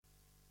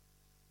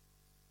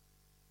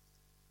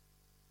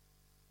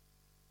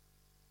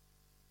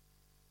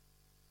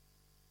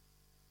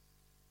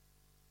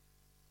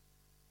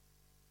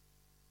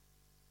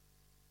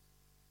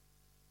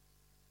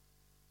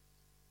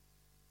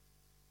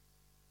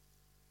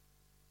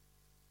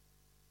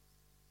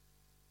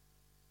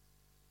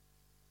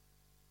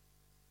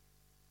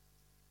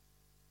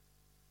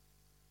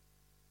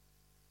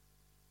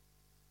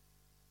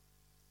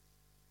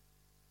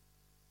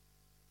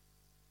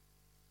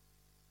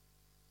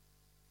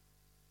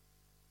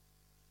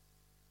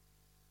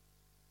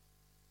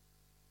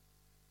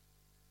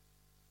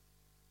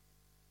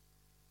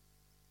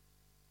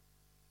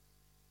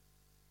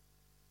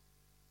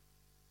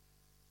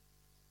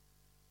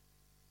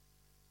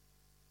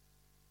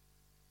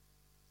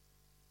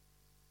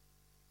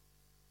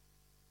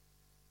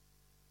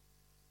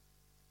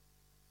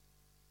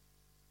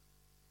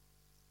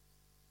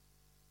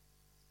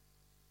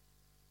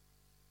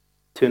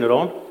Turn it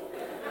on.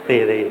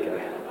 There you go.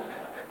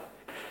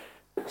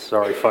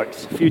 Sorry,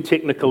 folks. A few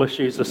technical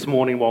issues this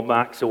morning while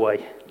Mark's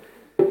away,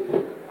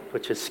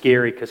 which is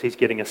scary because he's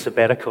getting a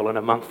sabbatical in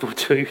a month or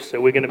two, so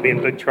we're going to be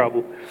in big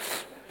trouble.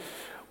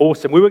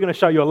 Awesome. We were going to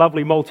show you a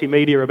lovely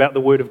multimedia about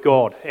the Word of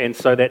God, and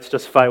so that's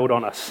just failed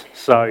on us.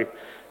 So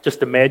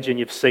just imagine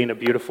you've seen a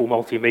beautiful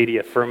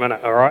multimedia for a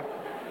minute, all right?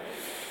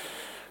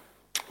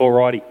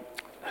 Alrighty.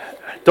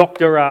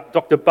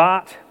 Dr.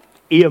 Bart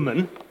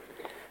Ehrman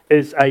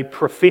is a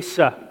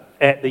professor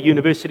at the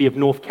University of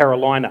North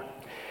Carolina.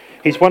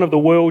 He's one of the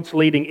world's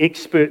leading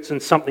experts in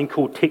something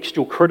called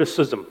textual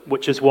criticism,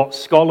 which is what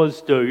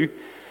scholars do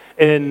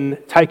in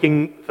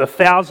taking the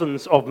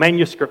thousands of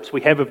manuscripts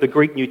we have of the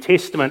Greek New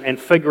Testament and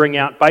figuring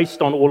out,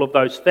 based on all of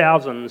those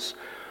thousands,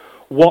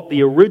 what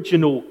the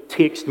original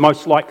text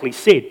most likely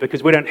said,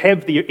 because we don't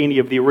have any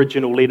of the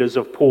original letters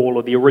of Paul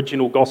or the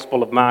original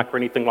Gospel of Mark or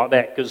anything like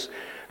that, because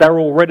they're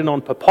all written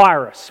on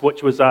papyrus,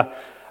 which was a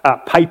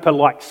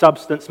paper-like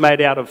substance made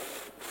out of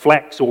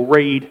flax or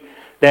reed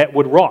that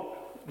would rot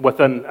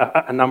within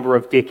a number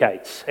of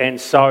decades.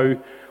 And so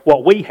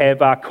what we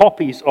have are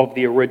copies of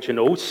the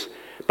originals,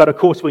 but of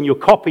course when you're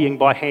copying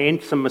by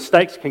hand, some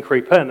mistakes can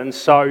creep in. And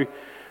so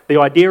the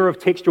idea of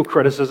textual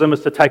criticism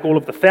is to take all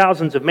of the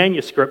thousands of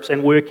manuscripts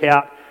and work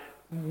out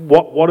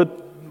what did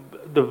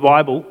the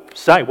Bible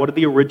say, what did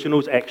the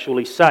originals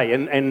actually say.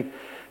 And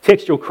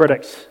textual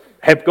critics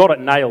have got it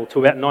nailed to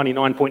about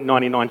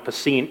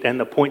 99.99%, and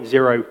the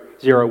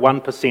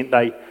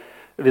 0.001%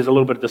 there's a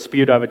little bit of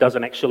dispute over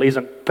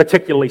isn't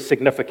particularly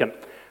significant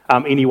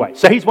anyway.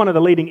 So he's one of the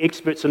leading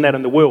experts in that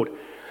in the world.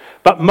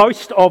 But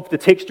most of the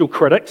textual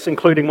critics,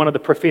 including one of the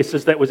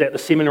professors that was at the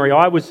seminary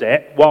I was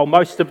at, while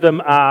most of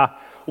them are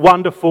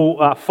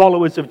wonderful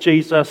followers of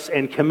Jesus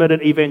and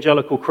committed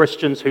evangelical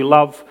Christians who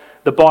love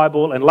the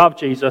Bible and love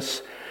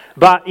Jesus,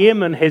 but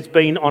Ehrman has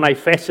been on a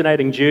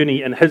fascinating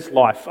journey in his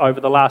life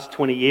over the last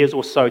 20 years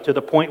or so, to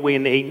the point where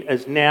he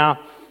is now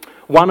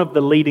one of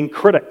the leading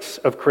critics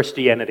of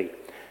Christianity.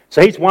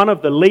 So he's one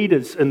of the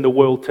leaders in the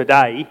world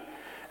today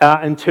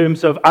in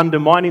terms of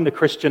undermining the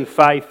Christian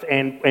faith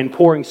and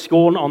pouring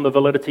scorn on the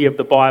validity of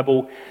the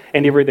Bible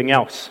and everything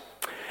else.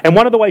 And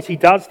one of the ways he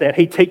does that,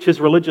 he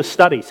teaches religious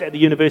studies at the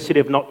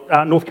University of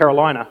North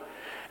Carolina.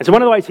 And so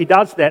one of the ways he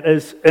does that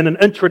is in an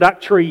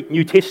introductory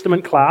New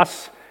Testament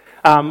class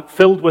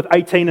filled with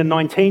 18 and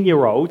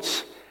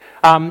 19-year-olds.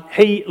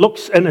 He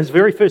looks in his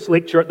very first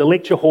lecture at the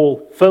lecture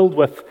hall filled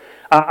with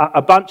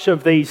a bunch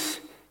of these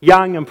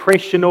young,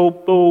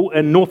 impressionable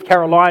in North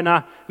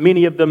Carolina,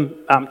 many of them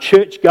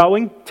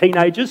church-going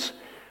teenagers.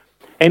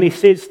 And he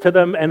says to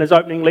them in his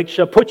opening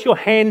lecture, put your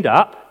hand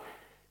up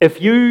if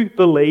you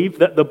believe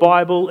that the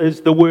Bible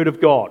is the Word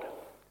of God.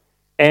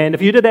 And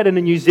if you did that in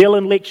a New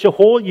Zealand lecture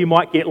hall, you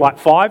might get like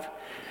 5.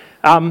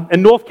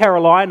 In North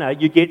Carolina,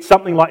 you get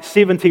something like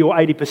 70 or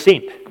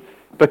 80%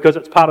 because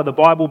it's part of the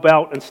Bible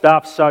Belt and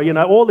stuff. So,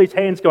 all these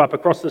hands go up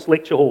across this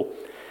lecture hall.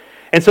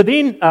 And so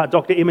then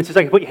Dr. Ehrman says,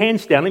 okay, put your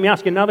hands down. Let me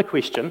ask you another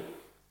question.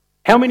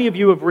 How many of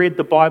you have read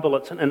the Bible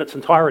in its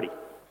entirety?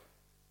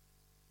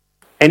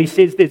 And he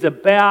says there's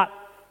about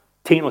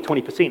 10 or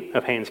 20%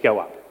 of hands go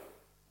up.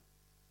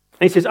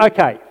 And he says,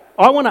 okay,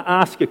 I want to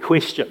ask a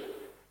question.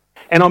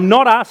 And I'm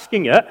not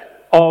asking it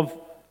of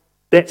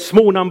that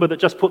small number that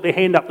just put their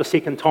hand up the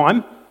second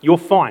time. You're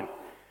fine.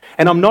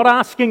 And I'm not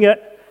asking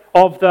it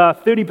of the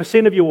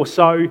 30% of you or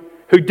so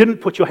who didn't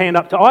put your hand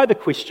up to either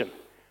question.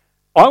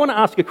 I want to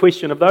ask a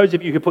question of those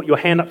of you who put your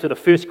hand up to the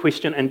first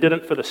question and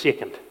didn't for the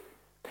second.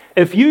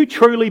 If you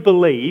truly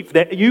believe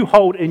that you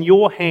hold in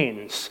your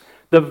hands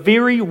the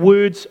very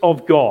words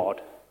of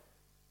God,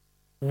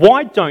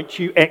 why don't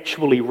you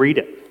actually read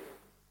it?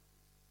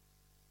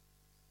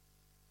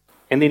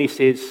 And then he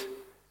says,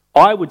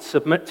 I would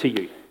submit to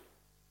you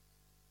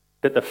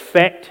that the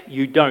fact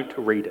you don't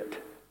read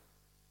it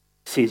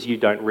says you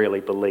don't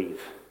really believe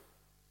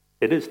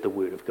it is the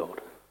Word of God.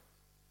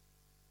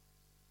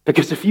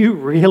 Because if you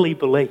really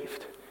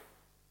believed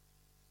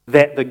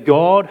that the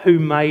God who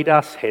made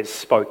us has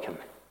spoken,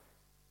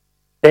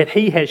 that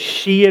He has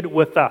shared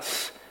with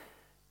us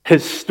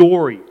His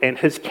story and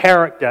His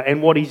character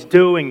and what He's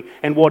doing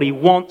and what He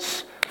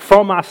wants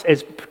from us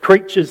as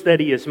creatures that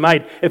He has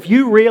made, if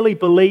you really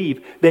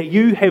believe that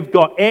you have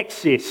got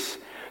access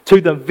to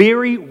the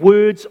very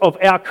words of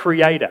our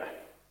Creator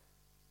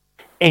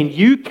and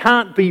you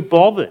can't be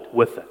bothered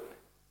with it,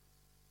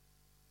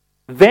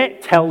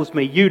 that tells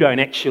me you don't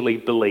actually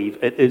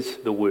believe it is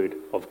the Word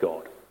of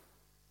God.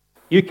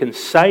 You can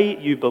say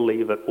you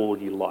believe it all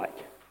you like.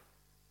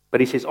 But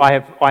he says,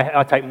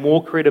 I take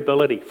more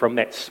credibility from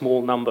that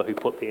small number who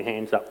put their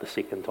hands up the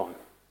second time.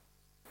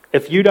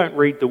 If you don't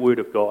read the Word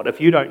of God,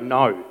 if you don't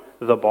know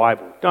the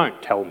Bible,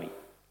 don't tell me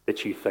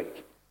that you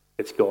think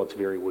it's God's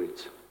very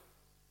words.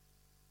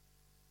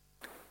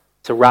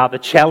 It's a rather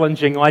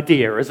challenging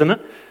idea, isn't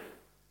it?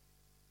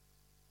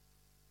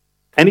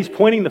 And he's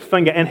pointing the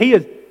finger, and he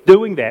is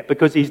doing that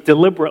because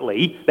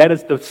that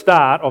is the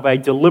start of a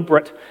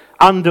deliberate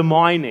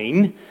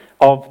undermining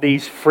of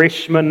these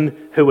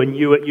freshmen who are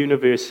new at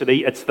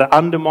university. It's the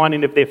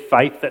undermining of their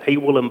faith that he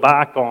will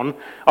embark on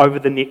over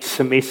the next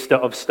semester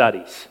of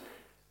studies.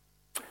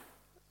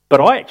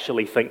 But I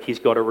actually think he's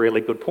got a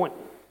really good point.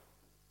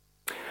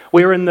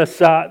 We're in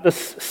this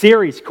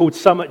series called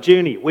Summit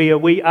Journey, where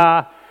we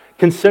are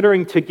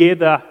considering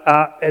together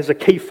as a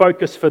key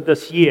focus for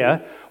this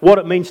year what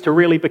it means to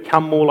really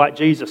become more like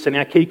Jesus. And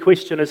our key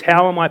question is,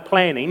 how am I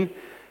planning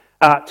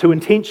to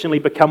intentionally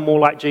become more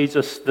like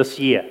Jesus this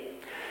year?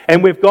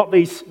 And we've got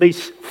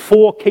these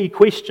 4 key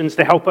questions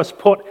to help us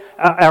put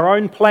our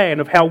own plan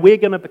of how we're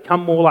going to become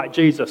more like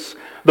Jesus.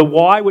 The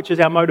why, which is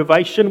our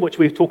motivation, which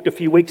we've talked a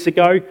few weeks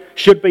ago,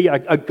 should be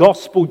a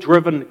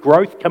gospel-driven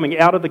growth coming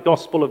out of the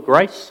gospel of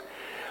grace.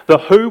 The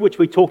who, which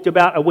we talked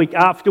about a week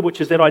after,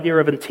 which is that idea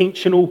of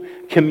intentional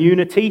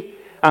community,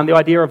 and the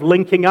idea of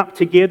linking up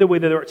together,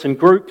 whether it's in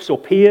groups or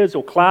peers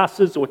or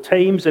classes or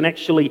teams, and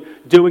actually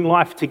doing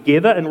life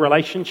together in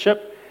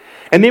relationship.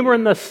 And then we're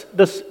in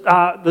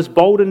this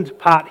boldened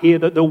part here,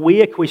 the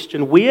where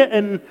question. Where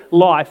in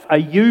life are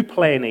you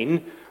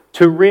planning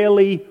to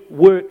really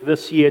work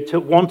this year to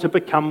want to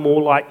become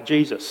more like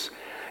Jesus?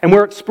 And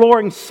we're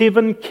exploring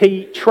 7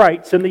 key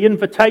traits, and the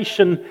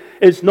invitation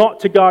is not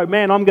to go,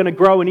 man, I'm going to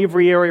grow in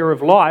every area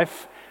of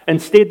life.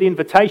 Instead, the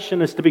invitation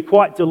is to be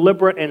quite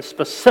deliberate and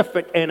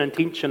specific and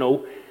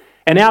intentional.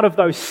 And out of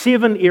those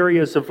 7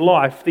 areas of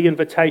life, the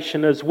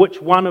invitation is,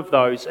 which one of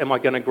those am I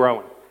going to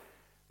grow in?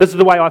 This is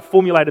the way I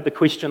formulated the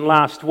question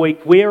last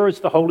week. Where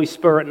is the Holy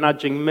Spirit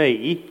nudging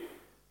me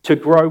to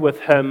grow with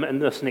Him in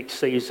this next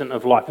season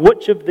of life?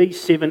 Which of these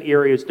 7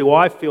 areas do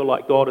I feel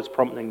like God is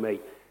prompting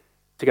me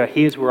to go,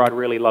 here's where I'd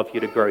really love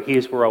you to grow.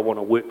 Here's where I want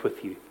to work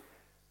with you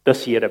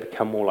this year to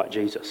become more like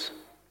Jesus.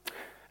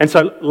 And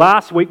so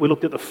last week we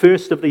looked at the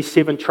first of these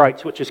 7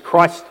 traits, which is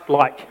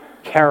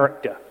Christ-like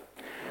character.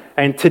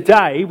 And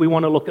today we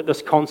want to look at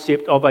this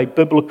concept of a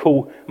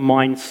biblical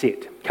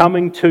mindset,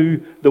 coming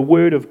to the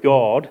Word of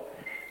God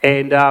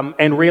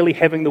and really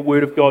having the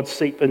Word of God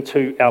seep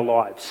into our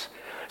lives.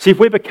 See, if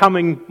we're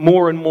becoming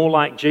more and more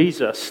like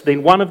Jesus,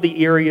 then one of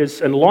the areas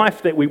in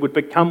life that we would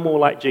become more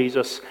like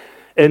Jesus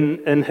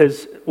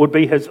would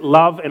be His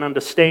love and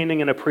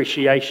understanding and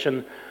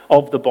appreciation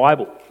of the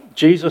Bible.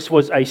 Jesus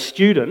was a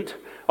student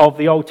of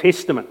the Old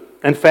Testament.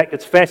 In fact,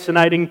 it's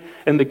fascinating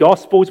in the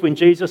Gospels when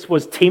Jesus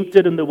was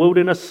tempted in the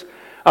wilderness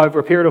over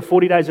a period of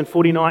 40 days and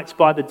 40 nights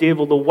by the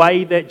devil, the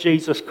way that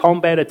Jesus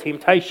combated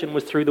temptation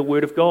was through the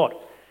Word of God.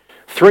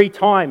 3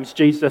 times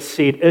Jesus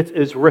said, "It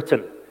is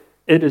written,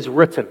 it is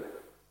written,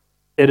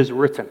 it is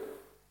written."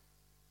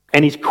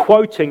 And he's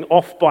quoting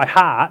off by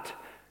heart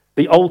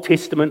the Old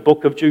Testament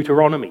book of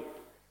Deuteronomy.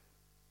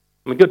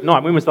 I mean, good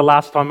night. When was the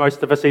last time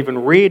most of us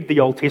even read the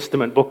Old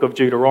Testament book of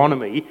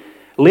Deuteronomy,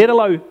 let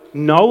alone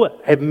know it,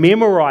 have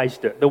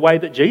memorized it, the way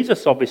that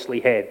Jesus obviously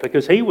had,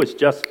 because he was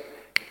just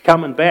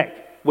coming back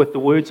with the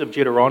words of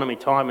Deuteronomy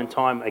time and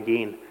time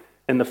again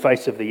in the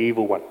face of the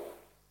evil one.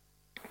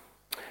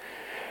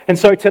 And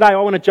so today I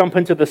want to jump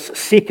into this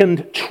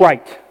second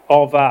trait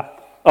of a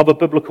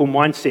biblical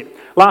mindset.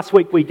 Last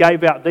week we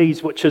gave out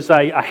these, which is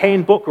a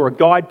handbook or a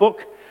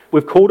guidebook,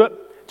 we've called it,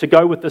 to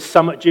go with the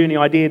Summit Journey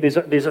idea.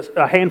 There's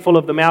a handful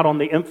of them out on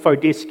the info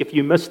desk if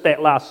you missed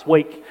that last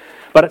week.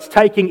 But it's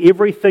taking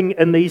everything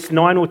in these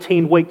 9 or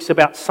 10 weeks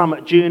about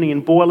Summit Journey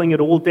and boiling it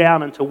all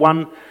down into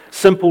one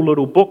simple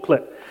little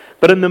booklet.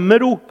 But in the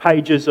middle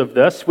pages of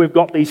this, we've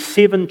got these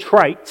 7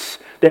 traits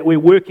that we're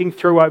working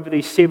through over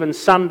these 7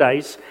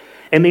 Sundays,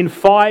 and then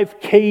 5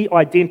 key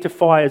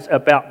identifiers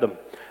about them.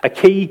 A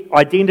key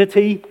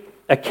identity,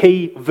 a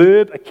key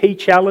verb, a key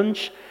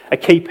challenge, a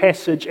key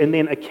passage, and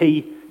then a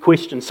key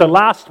question. So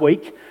last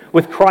week,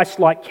 with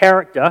Christ-like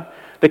character,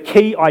 the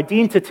key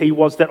identity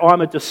was that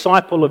I'm a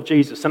disciple of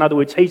Jesus. In other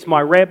words, He's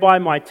my rabbi,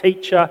 my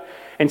teacher,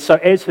 and so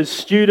as His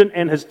student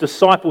and His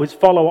disciple, His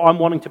follower, I'm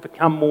wanting to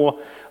become more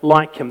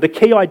like Him. The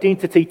key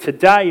identity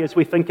today, as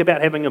we think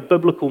about having a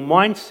biblical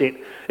mindset,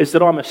 is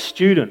that I'm a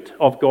student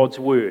of God's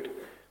Word.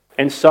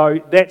 And so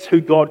that's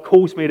who God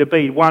calls me to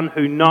be, one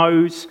who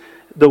knows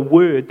the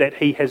Word that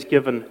He has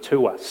given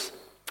to us.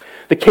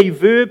 The key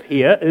verb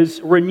here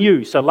is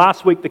renew. So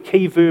last week the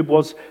key verb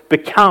was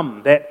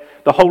become, that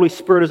the Holy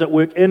Spirit is at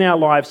work in our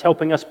lives,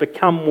 helping us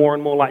become more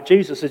and more like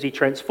Jesus as He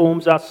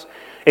transforms us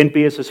and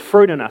bears His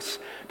fruit in us.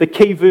 The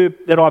key verb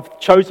that I've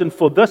chosen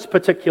for this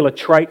particular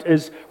trait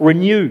is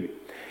renew.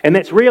 And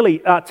that's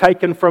really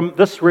taken from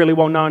this really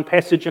well-known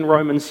passage in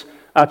Romans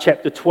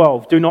chapter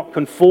 12. Do not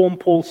conform,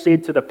 Paul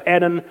said, to the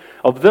pattern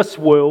of this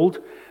world,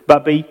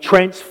 but be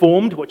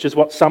transformed, which is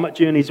what Summit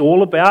Journey is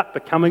all about,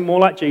 becoming more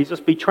like Jesus.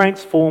 Be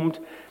transformed.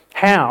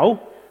 How?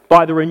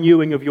 By the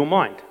renewing of your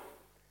mind.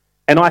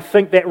 And I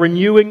think that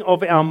renewing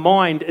of our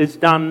mind is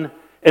done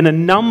in a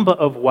number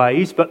of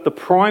ways, but the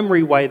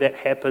primary way that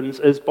happens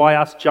is by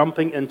us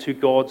jumping into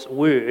God's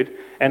Word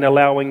and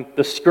allowing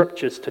the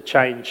Scriptures to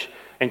change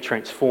and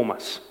transform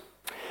us.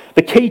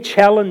 The key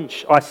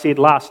challenge, I said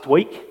last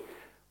week,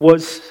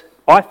 was,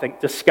 I think,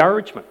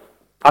 discouragement.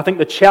 I think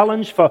the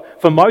challenge for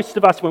most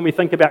of us when we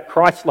think about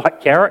Christ-like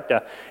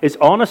character is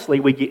honestly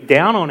we get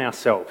down on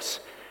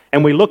ourselves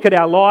And we look at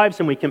our lives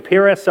and we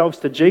compare ourselves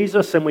to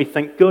Jesus and we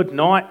think, good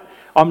night,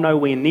 I'm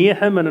nowhere near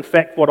him. And in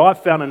fact, what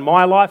I've found in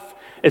my life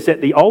is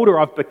that the older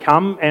I've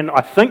become, and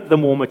I think the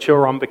more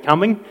mature I'm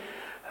becoming,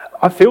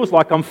 it feels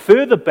like I'm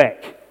further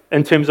back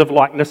in terms of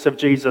likeness of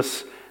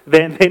Jesus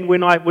than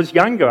when I was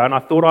younger and I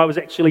thought I was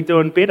actually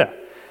doing better.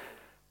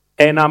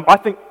 And I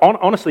think,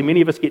 honestly,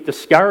 many of us get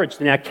discouraged.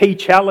 And our key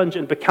challenge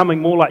in becoming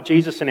more like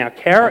Jesus in our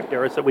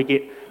character is that we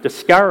get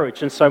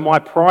discouraged. And so my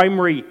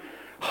primary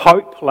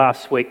hope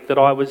last week that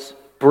I was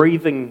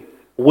breathing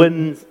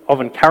winds of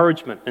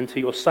encouragement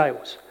into your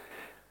sails.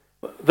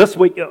 This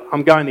week,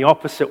 I'm going the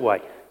opposite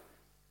way.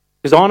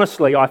 Because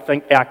honestly, I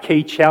think our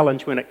key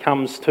challenge when it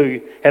comes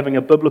to having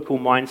a biblical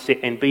mindset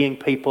and being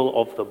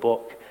people of the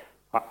book,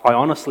 I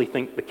honestly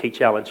think the key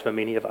challenge for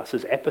many of us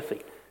is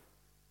apathy.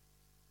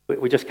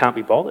 We just can't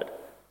be bothered.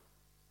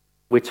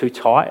 We're too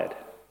tired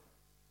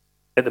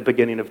at the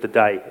beginning of the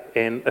day.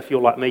 And if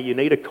you're like me, you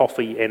need a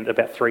coffee and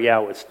about 3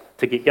 hours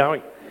to get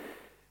going.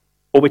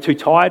 Or we're too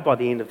tired by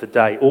the end of the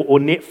day. Or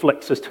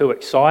Netflix is too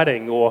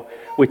exciting. Or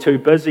we're too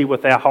busy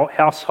with our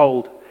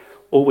household.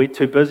 Or we're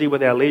too busy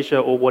with our leisure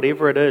or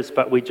whatever it is.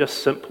 But we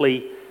just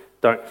simply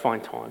don't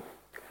find time.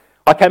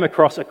 I came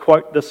across a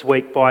quote this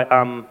week by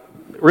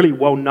really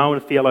well-known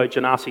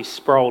theologian R.C.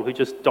 Sproul, who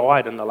just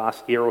died in the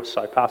last year or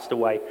so, passed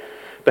away.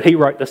 But he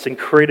wrote this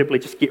incredibly,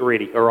 just get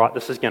ready, all right,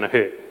 this is going to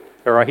hurt.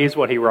 All right, here's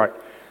what he wrote.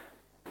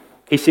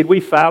 He said, we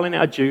fail in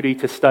our duty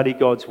to study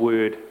God's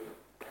word,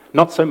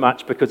 not so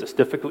much because it's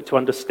difficult to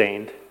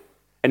understand,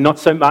 and not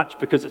so much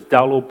because it's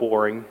dull or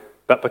boring,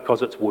 but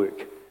because it's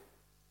work.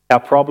 Our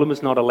problem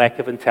is not a lack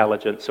of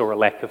intelligence or a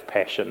lack of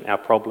passion. Our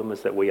problem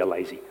is that we are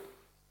lazy.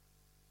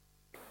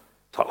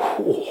 It's like,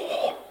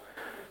 whoa.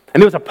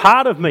 And there was a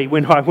part of me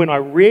when I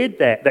read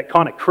that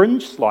kind of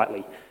cringed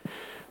slightly.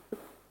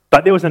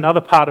 But there was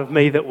another part of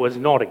me that was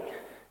nodding.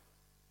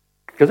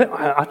 Because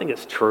I think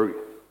it's true.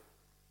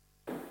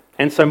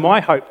 And so my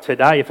hope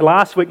today, if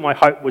last week my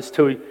hope was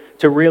to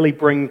really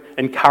bring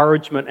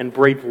encouragement and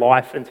breathe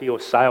life into your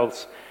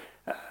sails,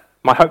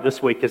 my hope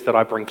this week is that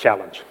I bring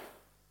challenge.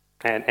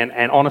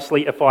 And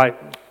honestly, if I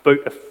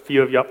boot a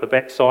few of you up the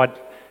backside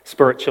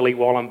spiritually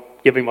while I'm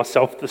giving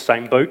myself the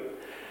same boot,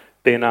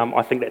 then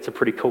I think that's a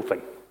pretty cool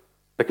thing.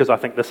 Because I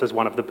think this is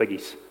one of the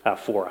biggies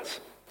for us.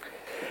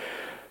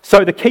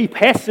 So the key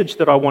passage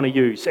that I want to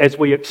use as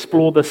we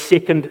explore the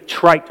second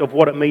trait of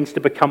what it means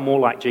to become more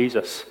like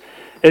Jesus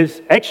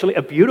is actually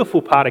a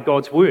beautiful part of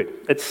God's Word.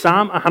 It's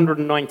Psalm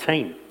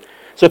 119.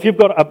 So if you've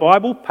got a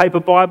Bible, paper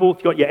Bible, if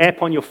you've got your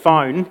app on your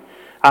phone,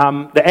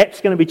 the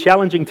app's going to be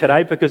challenging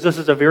today because this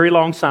is a very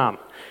long psalm.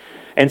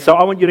 And so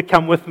I want you to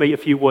come with me,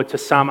 if you would, to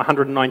Psalm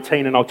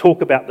 119, and I'll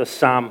talk about this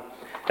psalm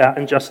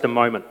in just a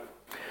moment.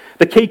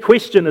 The key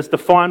question is the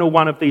final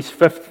one of these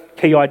 5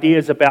 key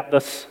ideas about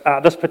this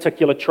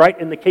particular trait.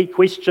 And the key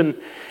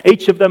question,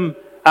 each of them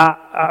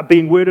are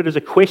being worded as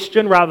a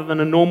question rather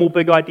than a normal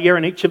big idea,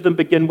 and each of them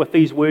begin with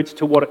these words,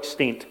 to what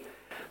extent.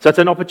 So it's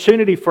an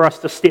opportunity for us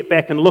to step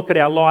back and look at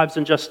our lives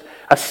and just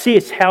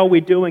assess how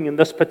we're doing in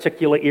this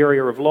particular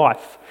area of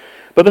life.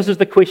 But this is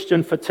the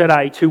question for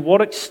today. To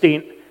what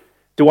extent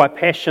do I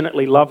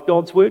passionately love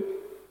God's Word,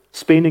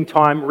 spending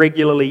time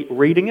regularly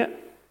reading it,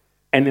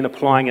 and then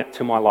applying it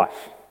to my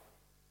life?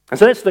 And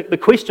so that's the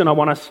question I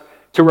want us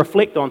to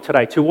reflect on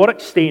today. To what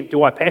extent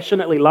do I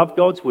passionately love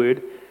God's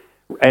Word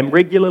and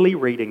regularly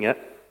reading it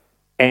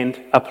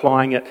and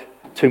applying it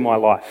to my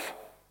life?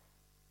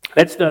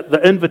 That's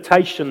the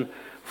invitation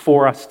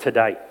for us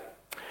today.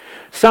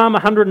 Psalm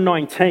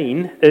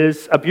 119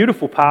 is a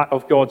beautiful part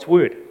of God's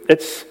Word.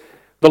 It's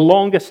the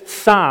longest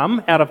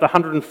psalm out of the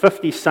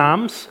 150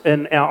 psalms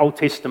in our Old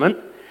Testament,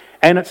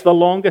 and it's the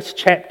longest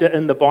chapter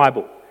in the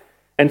Bible.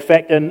 In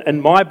fact,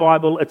 in my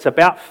Bible, it's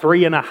about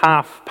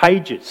 3.5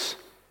 pages,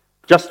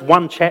 just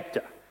one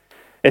chapter.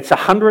 It's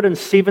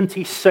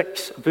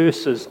 176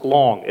 verses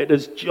long. It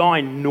is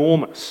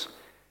ginormous.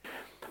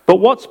 But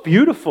what's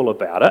beautiful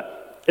about it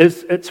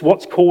is it's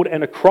what's called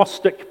an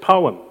acrostic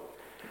poem.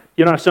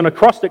 You know, so an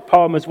acrostic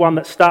poem is one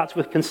that starts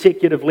with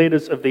consecutive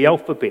letters of the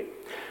alphabet.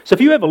 So if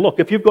you have a look,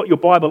 if you've got your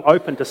Bible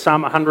open to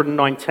Psalm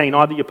 119,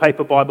 either your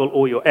paper Bible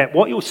or your app,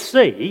 what you'll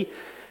see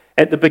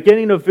at the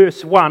beginning of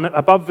verse 1,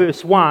 above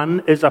verse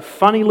 1, is a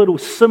funny little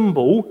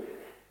symbol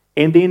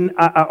and then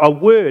a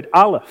word,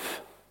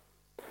 Aleph.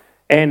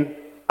 And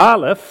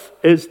Aleph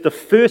is the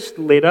first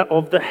letter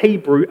of the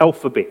Hebrew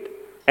alphabet.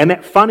 And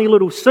that funny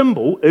little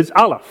symbol is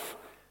Aleph.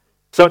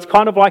 So it's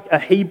kind of like a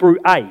Hebrew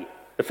A,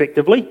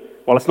 effectively.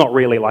 Well, it's not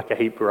really like a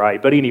Hebrew A,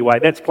 but anyway,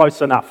 that's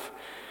close enough.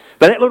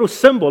 But that little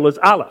symbol is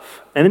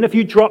Aleph. And then if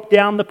you drop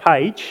down the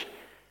page,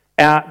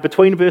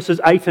 between verses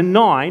 8 and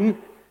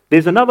 9,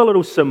 there's another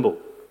little symbol.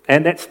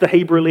 And that's the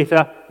Hebrew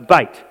letter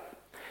Beit.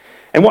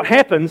 And what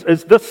happens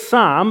is this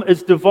psalm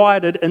is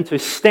divided into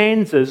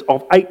stanzas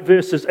of 8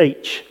 verses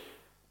each.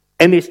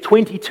 And there's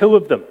 22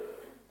 of them,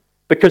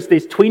 because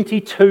there's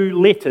 22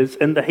 letters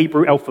in the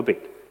Hebrew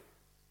alphabet.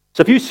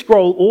 So if you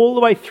scroll all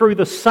the way through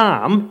the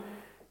psalm,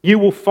 you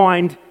will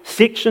find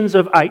sections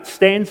of 8,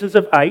 stanzas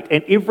of 8,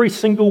 and every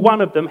single one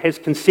of them has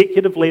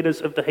consecutive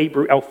letters of the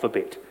Hebrew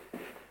alphabet.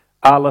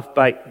 Aleph,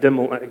 Beit,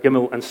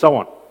 Gimel, and so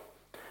on.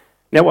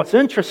 Now what's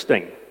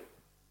interesting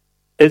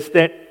is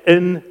that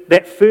in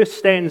that first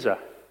stanza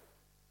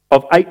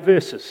of 8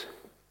 verses,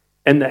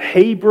 in the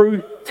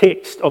Hebrew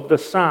text of the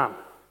psalm,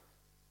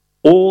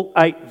 all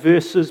 8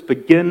 verses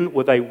begin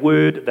with a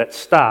word that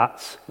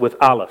starts with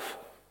Aleph.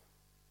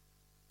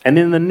 And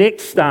then the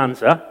next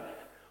stanza,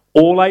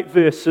 all 8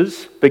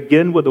 verses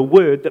begin with a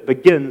word that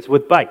begins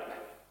with Beit,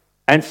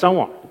 and so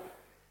on.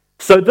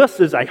 So this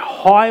is a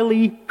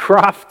highly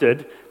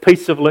crafted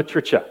piece of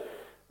literature.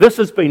 This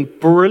has been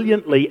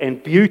brilliantly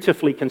and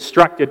beautifully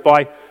constructed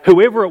by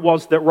whoever it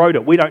was that wrote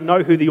it. We don't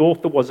know who the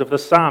author was of the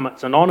psalm,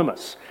 it's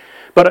anonymous.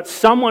 But it's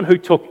someone who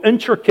took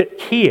intricate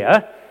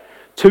care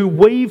to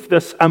weave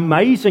this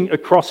amazing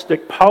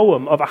acrostic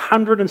poem of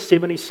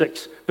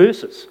 176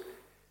 verses.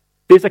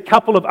 There's a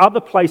couple of other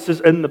places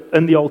in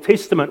the Old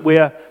Testament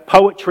where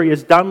poetry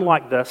is done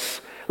like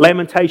this.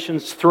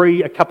 Lamentations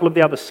 3, a couple of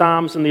the other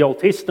Psalms in the Old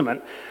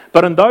Testament.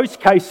 But in those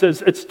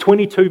cases, it's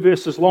 22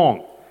 verses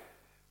long.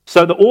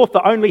 So the author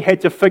only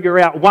had to figure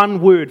out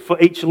one word for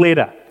each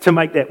letter to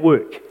make that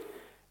work.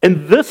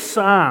 In this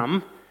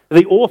psalm,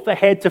 the author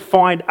had to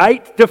find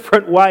 8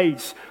 different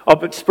ways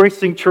of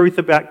expressing truth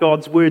about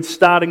God's word,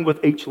 starting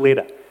with each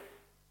letter.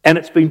 And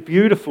it's been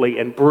beautifully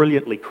and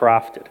brilliantly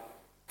crafted.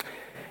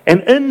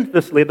 And in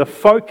this letter, the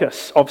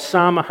focus of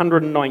Psalm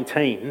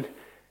 119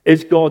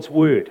 is God's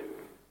word.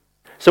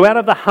 So out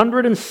of the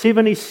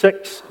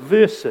 176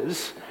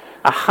 verses,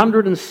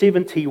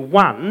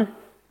 171,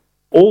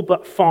 all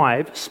but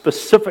 5,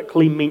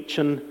 specifically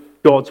mention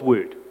God's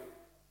word.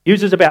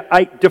 Uses about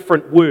 8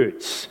 different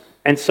words.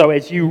 And so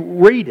as you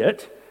read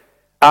it,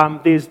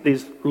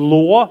 there's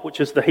law, which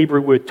is the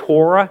Hebrew word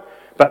Torah,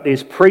 but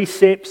there's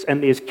precepts,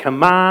 and there's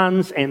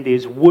commands, and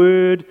there's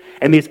word,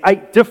 and there's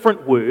 8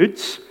 different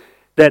words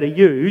that are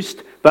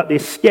used, but they're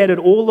scattered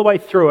all the way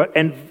through it,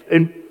 and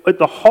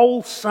the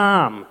whole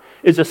psalm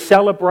is a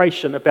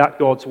celebration about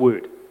God's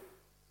word,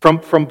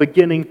 from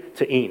beginning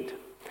to end.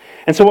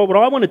 And so what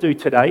I want to do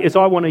today is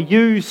I want to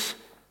use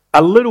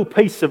a little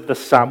piece of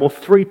this psalm, or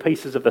 3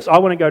 pieces of this. I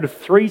want to go to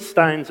 3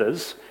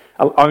 stanzas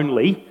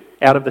only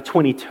out of the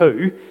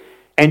 22,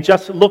 and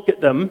just look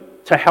at them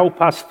to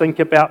help us think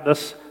about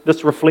this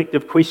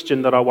reflective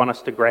question that I want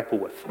us to grapple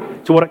with.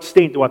 To what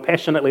extent do I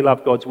passionately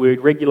love God's word,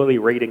 regularly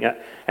reading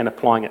it and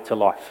applying it to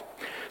life?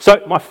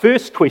 So my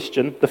first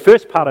question, the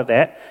first part of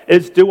that,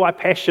 is do I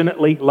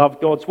passionately love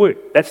God's word?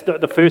 That's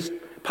the first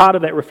part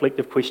of that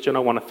reflective question I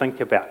want to think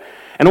about.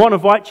 And I want to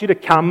invite you to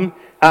come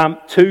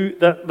to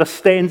the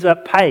stanza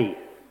Pei,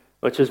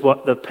 which is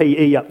what the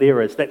P-E up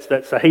there is. That's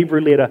the Hebrew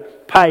letter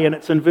Pei, and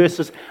it's in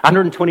verses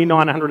 129,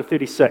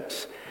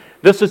 136.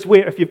 This is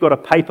where, if you've got a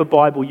paper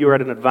Bible, you're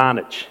at an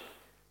advantage,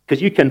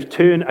 because you can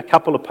turn a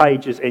couple of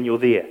pages and you're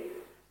there.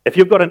 If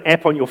you've got an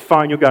app on your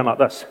phone, you're going like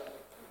this.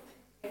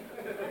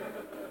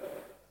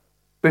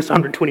 Verse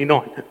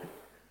 129.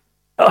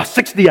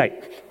 68.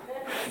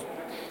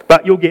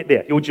 But you'll get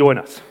there. You'll join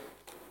us.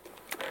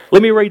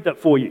 Let me read that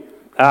for you.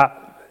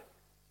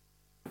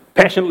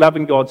 Passionate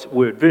loving God's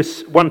word.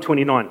 Verse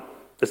 129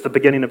 is the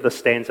beginning of this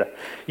stanza.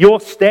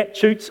 Your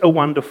statutes are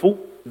wonderful,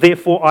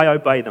 therefore I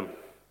obey them.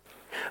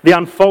 The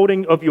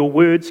unfolding of your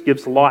words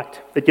gives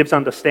light, it gives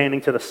understanding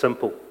to the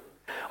simple.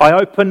 I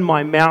open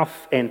my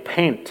mouth and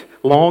pant,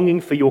 longing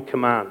for your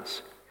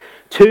commands.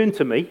 Turn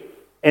to me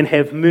and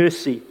have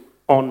mercy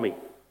on me,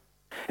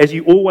 as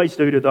you always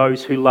do to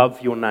those who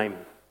love your name.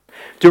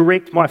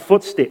 Direct my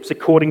footsteps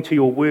according to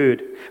your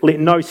word. Let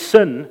no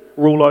sin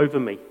rule over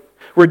me.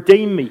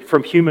 Redeem me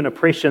from human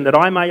oppression, that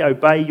I may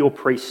obey your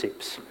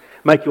precepts.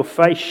 Make your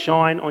face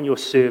shine on your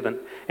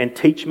servant, and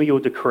teach me your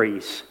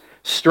decrees.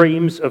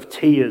 Streams of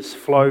tears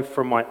flow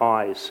from my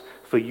eyes,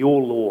 for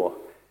your law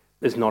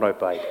is not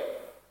obeyed.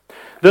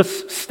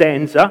 This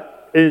stanza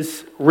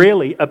is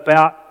really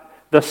about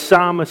the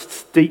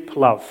psalmist's deep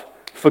love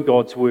for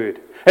God's word.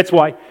 That's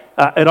why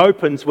it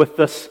opens with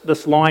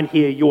this line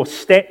here, your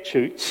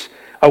statutes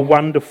are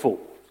wonderful.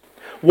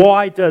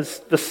 Why does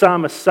the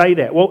psalmist say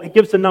that? Well, it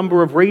gives a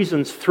number of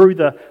reasons through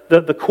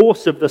the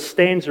course of the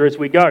stanza as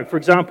we go. For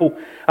example,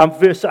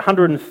 verse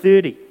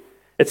 130,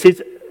 it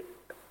says,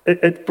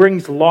 it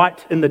brings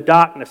light in the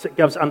darkness. It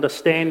gives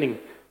understanding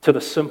to the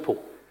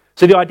simple.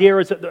 So the idea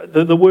is that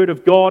the word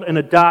of God in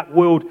a dark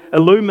world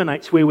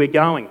illuminates where we're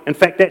going. In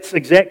fact, that's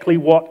exactly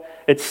what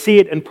it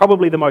said in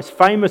probably the most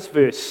famous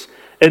verse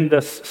in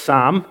this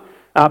psalm,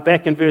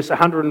 back in verse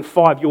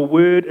 105. Your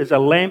word is a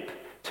lamp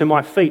to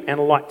my feet and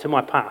a light to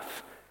my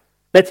path.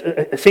 That's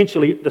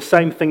essentially the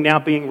same thing now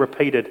being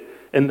repeated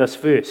in this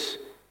verse.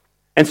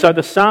 And so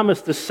the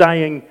psalmist is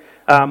saying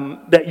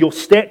that your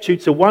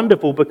statutes are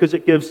wonderful because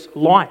it gives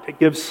light, it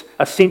gives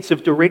a sense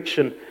of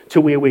direction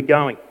to where we're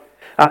going.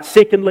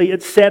 Secondly,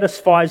 it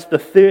satisfies the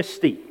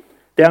thirsty.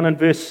 Down in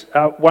verse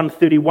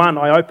 131,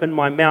 I open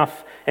my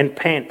mouth and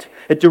pant.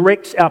 It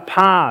directs our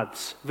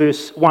paths,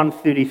 verse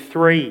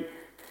 133.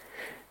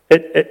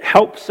 It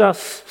helps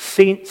us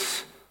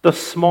sense the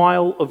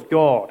smile of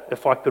God,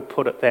 if I could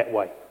put it that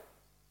way,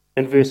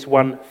 in verse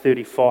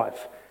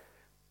 135.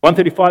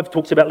 135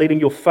 talks about letting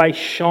your face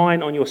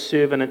shine on your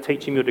servant and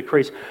teaching your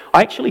decrees.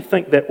 I actually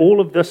think that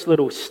all of this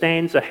little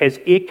stanza has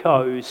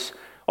echoes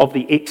of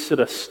the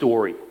Exodus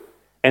story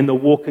and the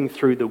walking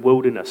through the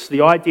wilderness.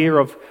 The idea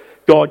of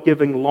God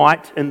giving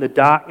light in the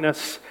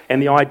darkness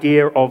and the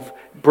idea of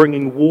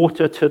bringing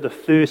water to the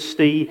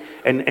thirsty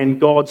and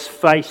God's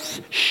face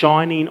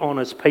shining on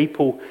his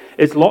people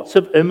is lots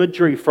of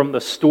imagery from the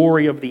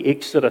story of the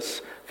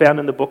Exodus found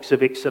in the books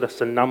of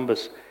Exodus and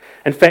Numbers.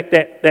 In fact,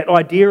 that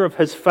idea of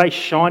his face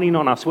shining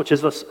on us, which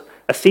is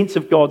a sense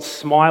of God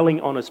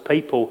smiling on his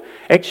people,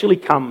 actually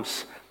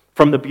comes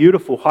from the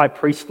beautiful high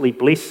priestly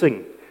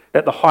blessing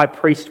that the high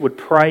priest would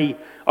pray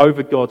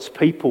over God's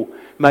people.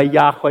 May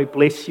Yahweh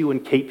bless you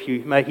and keep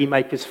you. May he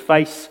make his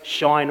face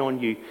shine on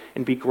you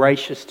and be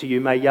gracious to you.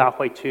 May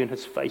Yahweh turn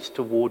his face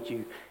toward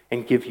you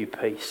and give you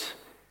peace.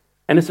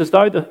 And it's as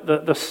though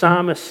the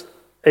psalmist,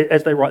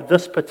 as they write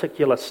this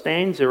particular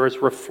stanza, is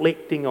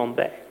reflecting on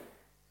that.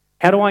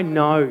 How do I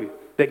know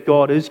that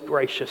God is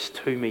gracious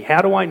to me?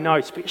 How do I know,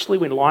 especially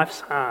when life's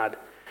hard,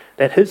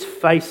 that his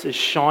face is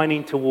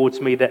shining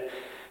towards me,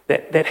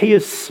 that he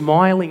is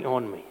smiling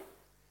on me?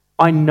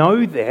 I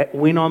know that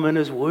when I'm in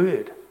his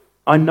word.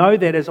 I know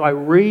that as I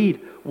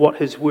read what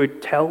his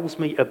word tells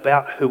me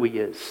about who he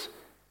is.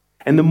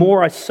 And the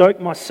more I soak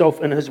myself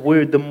in his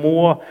word, the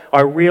more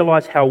I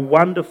realize how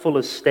wonderful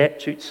his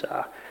statutes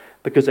are,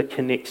 because it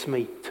connects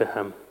me to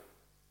him.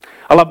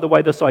 I love the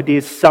way this idea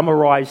is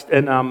summarized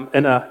in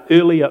an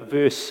earlier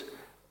verse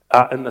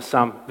in the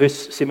Psalm,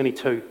 verse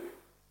 72.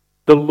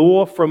 The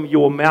law from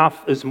your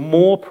mouth is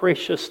more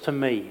precious to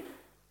me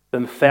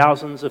than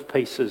thousands of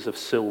pieces of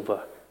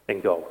silver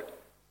and gold.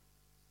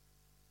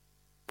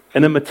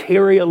 In a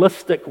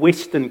materialistic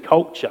Western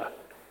culture,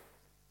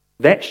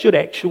 that should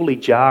actually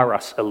jar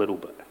us a little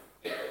bit.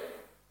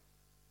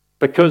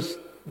 Because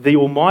the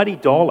almighty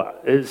dollar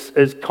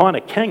is kind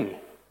of king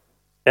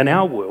in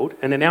our world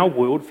and in our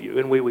worldview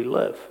and where we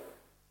live.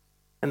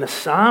 And the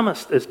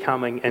psalmist is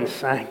coming and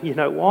saying, you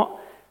know what?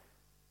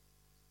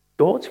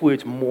 God's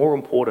word's more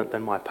important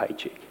than my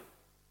paycheck.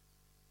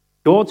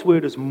 God's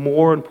word is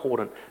more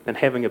important than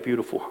having a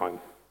beautiful home.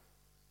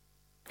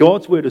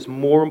 God's word is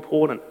more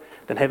important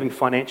than having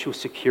financial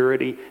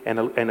security and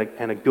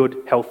a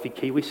good, healthy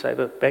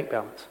KiwiSaver bank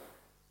balance.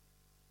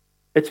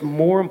 It's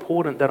more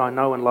important that I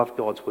know and love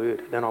God's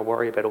word than I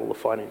worry about all the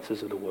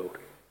finances of the world.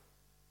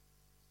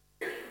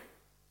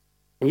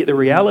 And yet the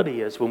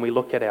reality is, when we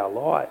look at our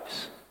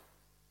lives,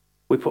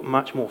 we put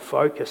much more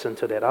focus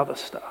into that other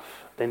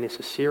stuff than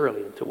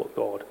necessarily into what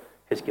God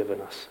has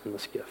given us in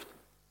this gift.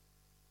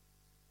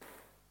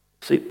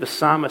 See, the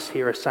psalmist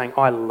here is saying,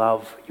 I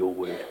love your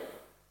word.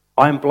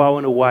 I am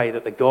blown away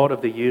that the God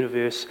of the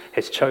universe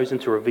has chosen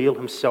to reveal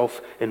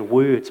himself in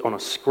words on a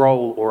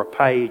scroll or a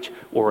page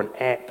or an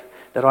app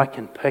that I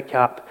can pick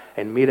up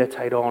and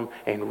meditate on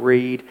and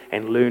read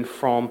and learn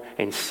from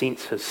and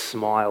sense his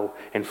smile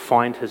and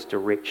find his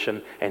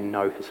direction and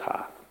know his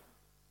heart.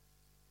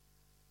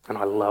 And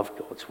I love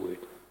God's word.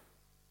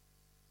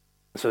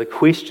 So the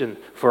question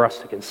for us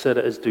to consider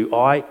is, do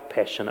I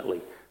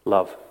passionately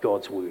love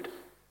God's word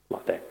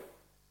like that?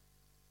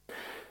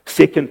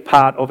 Second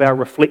part of our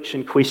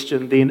reflection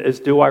question then is,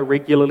 do I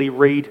regularly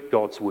read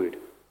God's word?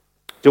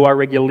 Do I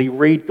regularly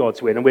read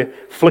God's word? And we're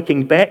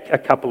flicking back a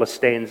couple of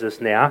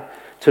stanzas now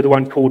to the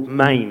one called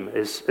Meme,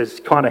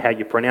 is kind of how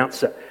you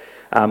pronounce it.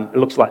 It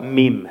looks like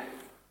meme.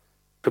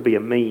 Could be a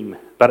meme,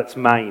 but it's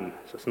Mame,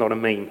 so it's not a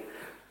meme.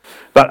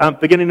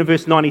 But beginning in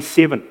verse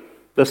 97,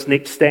 this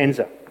next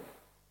stanza,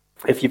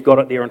 if you've got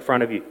it there in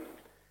front of you,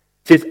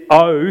 it says,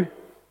 oh,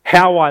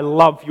 how I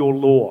love your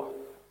law.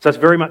 So it's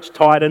very much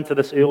tied into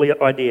this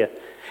earlier idea.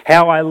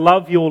 How I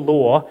love your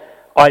law,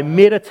 I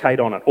meditate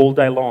on it all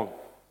day long.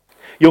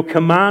 Your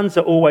commands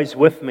are always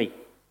with me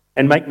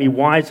and make me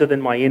wiser than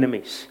my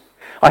enemies.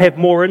 I have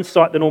more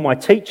insight than all my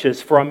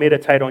teachers, for I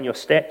meditate on your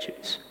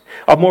statutes.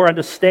 I have more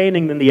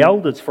understanding than the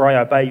elders, for I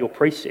obey your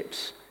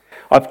precepts.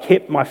 I've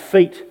kept my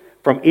feet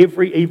from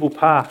every evil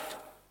path,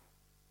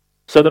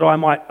 so that I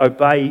might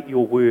obey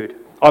your word.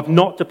 I've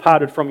not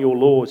departed from your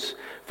laws,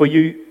 for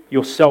you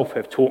yourself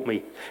have taught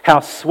me. How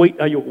sweet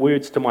are your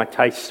words to my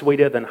taste,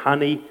 sweeter than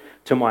honey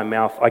to my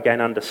mouth. I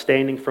gain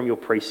understanding from your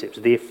precepts,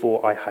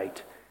 therefore I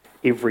hate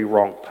every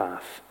wrong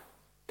path.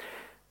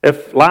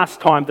 If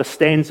last time the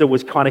stanza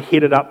was kind of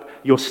headed up,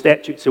 your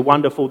statutes are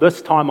wonderful,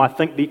 this time I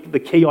think the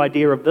key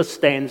idea of this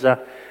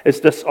stanza is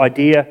this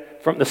idea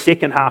from the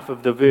second half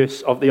of the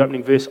verse, of the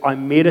opening verse. I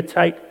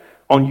meditate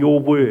on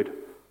your word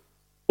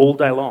all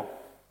day long.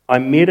 I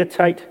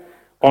meditate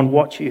on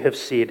what you have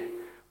said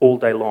all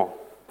day long.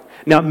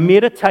 Now,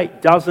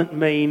 meditate doesn't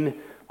mean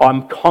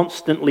I'm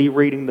constantly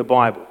reading the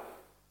Bible.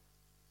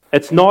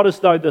 It's not as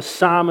though the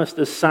psalmist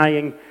is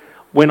saying,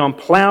 when I'm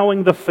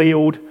ploughing the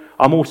field,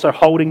 I'm also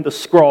holding the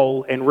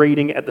scroll and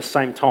reading at the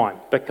same time,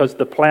 because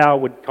the plough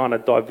would kind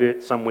of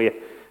divert somewhere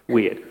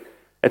weird.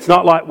 It's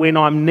not like when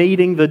I'm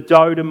kneading the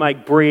dough to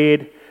make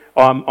bread,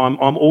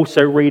 I'm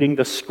also reading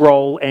the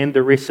scroll and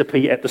the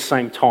recipe at the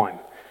same time.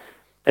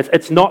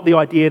 It's not the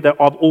idea that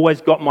I've always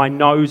got my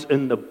nose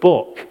in the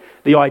book.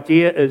 The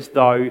idea is,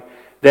 though,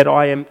 that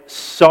I am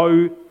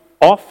so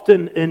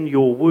often in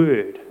your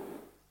word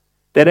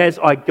that as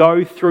I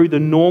go through the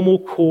normal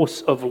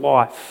course of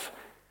life,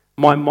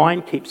 my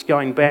mind keeps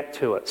going back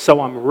to it.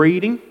 So I'm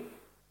reading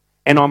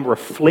and I'm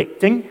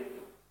reflecting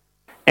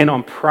and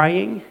I'm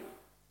praying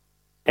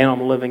and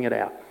I'm living it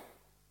out.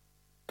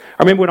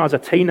 I remember when I was a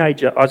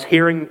teenager, I was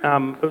hearing,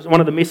 it was one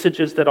of the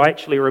messages that I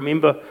actually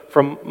remember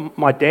from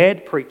my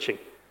dad preaching,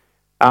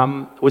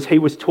 was he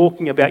was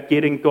talking about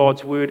getting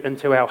God's word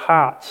into our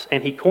hearts.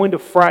 And he coined a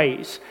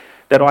phrase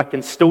that I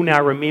can still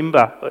now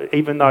remember,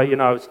 even though, it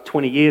was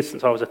 20 years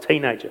since I was a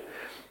teenager.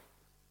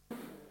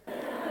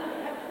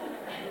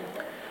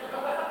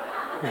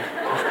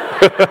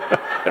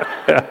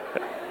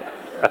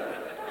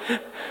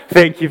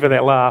 Thank you for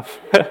that laugh.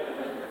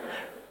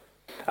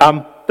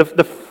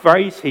 The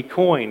phrase he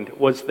coined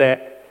was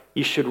that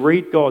you should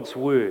read God's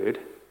word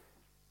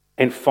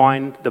and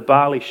find the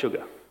barley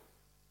sugar.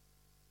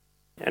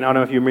 And I don't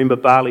know if you remember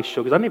barley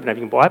sugars. I don't even know if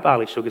you can buy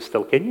barley sugar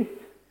still, can you?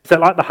 Is that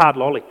like the hard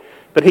lolly?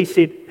 But he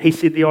said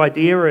the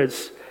idea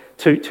is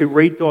to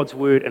read God's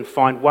word and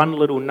find one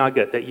little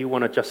nugget that you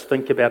want to just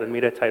think about and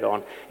meditate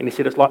on. And he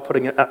said it's like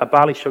putting a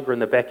barley sugar in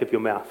the back of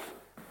your mouth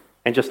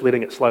and just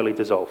letting it slowly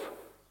dissolve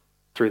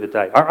through the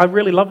day. I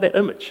really love that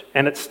image,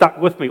 and it's stuck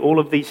with me all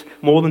of these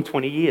more than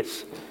 20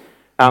 years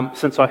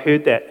since I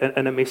heard that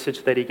in a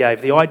message that he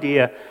gave. The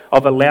idea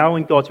of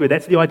allowing God's word,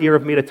 that's the idea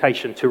of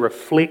meditation, to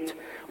reflect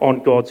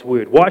on God's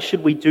word. Why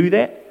should we do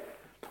that?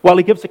 Well,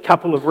 he gives a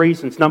couple of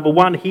reasons. Number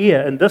one,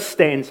 here in this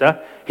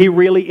stanza, he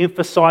really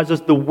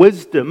emphasizes the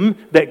wisdom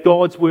that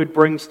God's word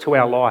brings to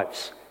our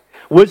lives.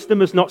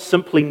 Wisdom is not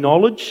simply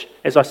knowledge,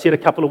 as I said a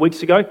couple of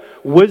weeks ago.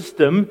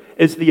 Wisdom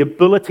is the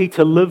ability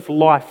to live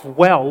life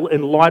well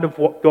in light of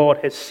what God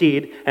has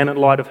said and in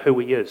light of who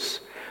he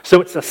is.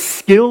 So it's a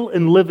skill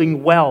in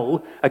living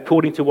well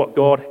according to what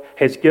God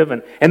has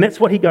given. And that's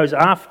what he goes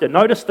after.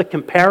 Notice the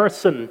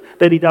comparison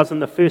that he does in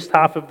the first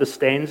half of the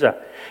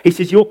stanza. He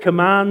says, your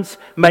commands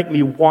make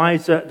me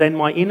wiser than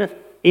my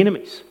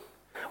enemies.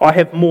 I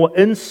have more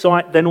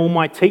insight than all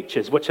my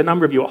teachers, which a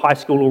number of you at high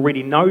school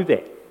already know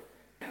that.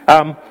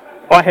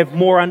 I have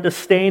more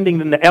understanding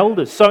than the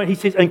elders. So he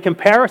says, in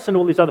comparison to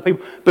all these other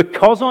people,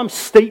 because I'm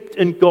steeped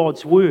in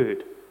God's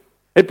word,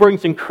 it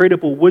brings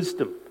incredible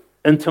wisdom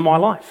into my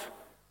life.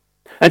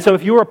 And so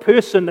if you're a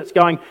person that's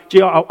going,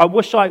 gee, I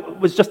wish I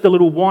was just a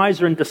little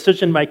wiser in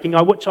decision making,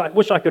 I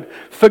wish I could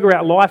figure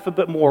out life a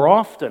bit more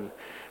often,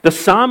 the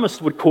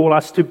psalmist would call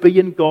us to be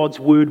in God's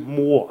word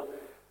more,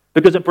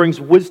 because it brings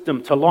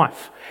wisdom to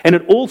life. And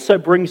it also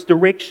brings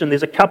direction.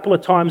 There's a couple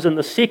of times in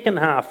the second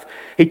half,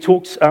 he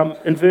talks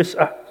in verse,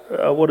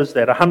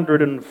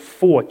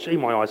 104. Gee,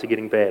 my eyes are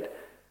getting bad.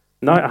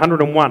 No,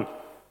 101.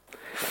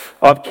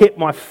 I've kept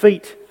my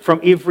feet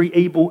from every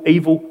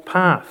evil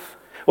path.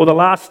 Or the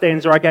last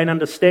stanza, I gain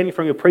understanding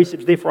from your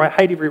precepts, therefore I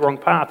hate every wrong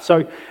path.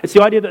 So it's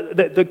the idea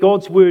that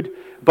God's word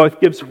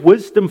both gives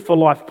wisdom for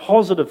life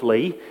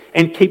positively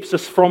and keeps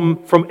us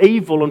from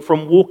evil and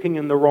from walking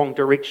in the wrong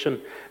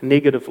direction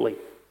negatively.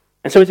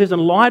 And so he says, in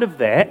light of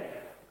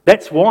that,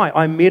 that's why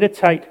I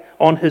meditate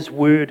on his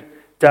word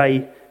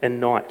day and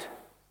night.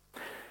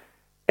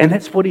 And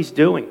that's what he's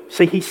doing.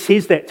 See, he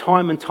says that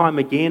time and time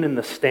again in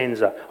the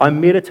stanza. I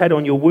meditate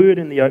on your word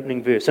in the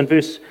opening verse. In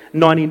verse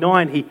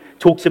 99, he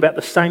talks about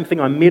the same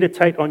thing. I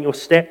meditate on your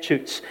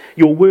statutes.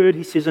 Your word,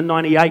 he says in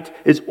 98,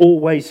 is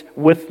always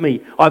with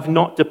me. I've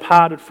not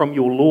departed from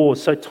your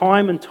laws. So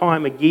time and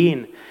time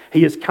again,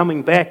 he is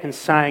coming back and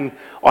saying,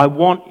 I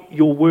want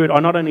your word.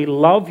 I not only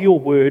love your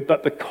word,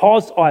 but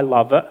because I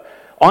love it,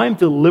 I'm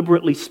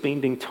deliberately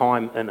spending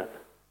time in it.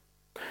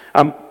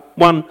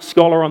 One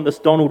scholar on this,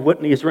 Donald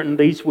Whitney, has written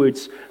these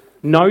words: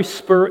 no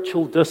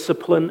spiritual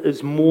discipline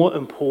is more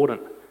important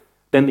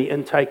than the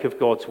intake of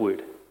God's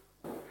word.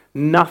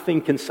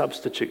 Nothing can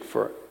substitute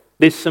for it.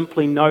 There's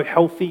simply no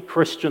healthy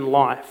Christian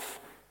life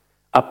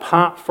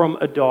apart from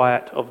a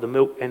diet of the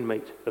milk and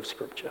meat of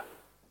Scripture.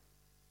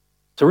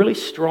 It's a really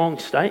strong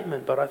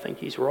statement, but I think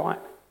he's right.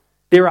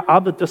 There are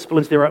other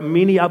disciplines, there are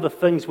many other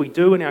things we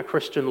do in our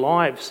Christian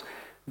lives,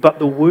 but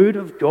the Word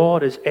of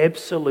God is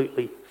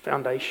absolutely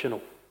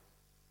foundational.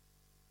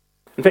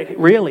 In fact,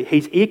 really,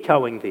 he's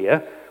echoing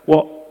there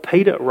what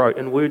Peter wrote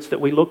in words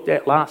that we looked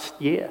at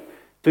last year.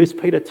 1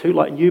 Peter 2,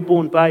 like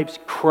newborn babes,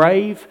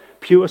 crave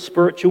pure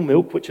spiritual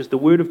milk, which is the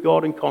Word of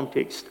God in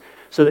context,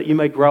 so that you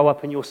may grow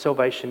up in your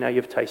salvation now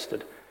you've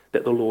tasted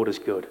that the Lord is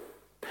good.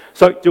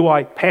 So do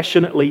I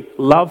passionately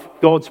love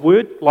God's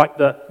Word like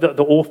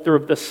the author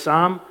of this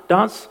psalm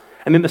does?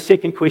 And then the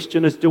second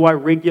question is, do I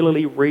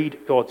regularly read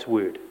God's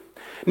Word?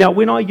 Now,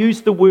 when I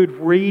use the word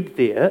read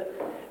there,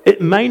 it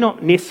may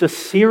not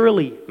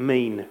necessarily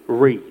mean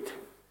read.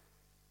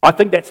 I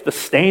think that's the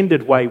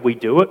standard way we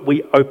do it.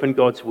 We open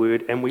God's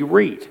Word and we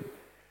read.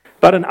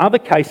 But in other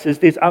cases,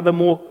 there's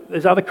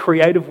other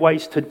creative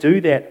ways to do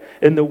that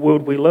in the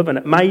world we live in.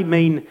 It may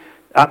mean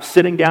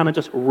sitting down and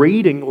just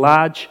reading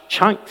large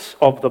chunks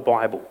of the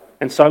Bible.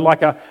 And so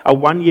like a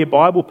one-year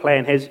Bible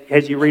plan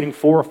has you reading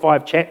 4 or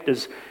 5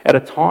 chapters at a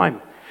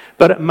time.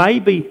 But it may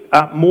be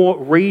more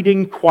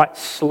reading quite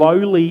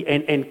slowly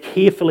and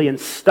carefully and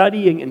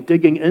studying and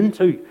digging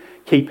into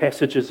key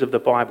passages of the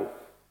Bible.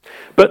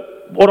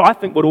 But what I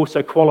think would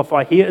also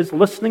qualify here is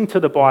listening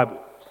to the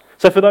Bible.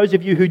 So for those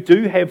of you who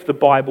do have the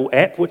Bible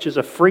app, which is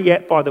a free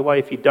app, by the way,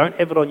 if you don't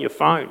have it on your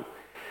phone,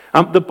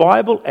 the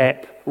Bible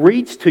app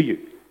reads to you.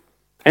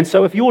 And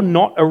so if you're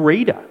not a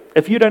reader,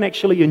 if you don't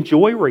actually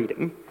enjoy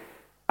reading,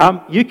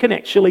 you can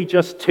actually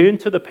just turn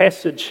to the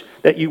passage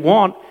that you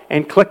want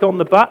and click on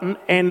the button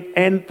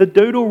and the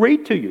dude will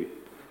read to you.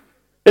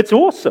 It's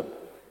awesome.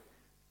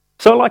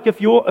 So like if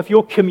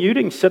you're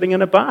commuting, sitting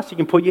in a bus, you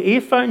can put your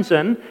earphones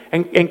in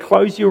and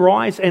close your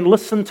eyes and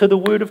listen to the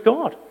Word of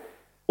God.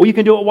 Or you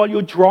can do it while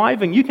you're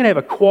driving. You can have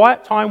a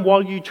quiet time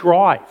while you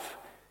drive.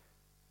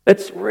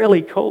 It's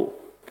really cool.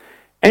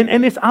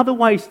 And there's other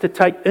ways to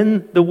take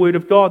in the Word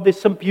of God. There's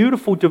some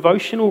beautiful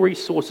devotional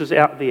resources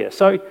out there.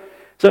 So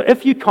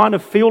if you kind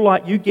of feel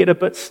like you get a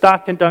bit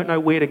stuck and don't know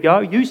where to go,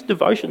 use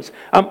devotions.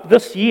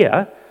 This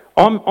year,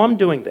 I'm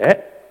doing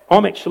that.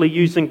 I'm actually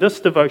using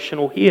this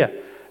devotional here.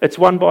 It's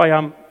one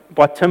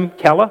by Tim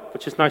Keller,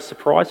 which is no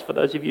surprise for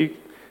those of you,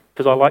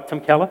 because I like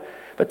Tim Keller.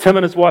 But Tim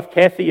and his wife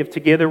Kathy have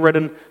together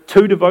written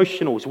 2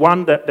 devotionals.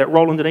 One that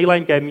Roland and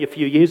Elaine gave me a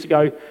few years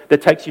ago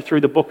that takes you through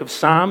the book of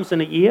Psalms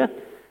in a year.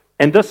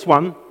 And this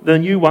one, the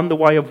new one, The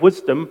Way of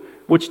Wisdom,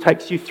 which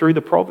takes you through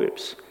the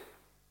Proverbs.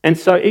 And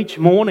so each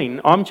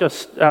morning, I'm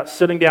just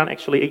sitting down,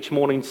 actually each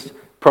morning's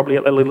probably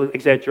a little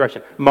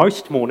exaggeration.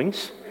 Most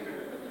mornings,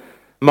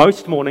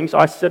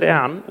 I sit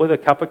down with a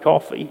cup of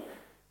coffee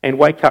and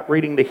wake up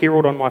reading the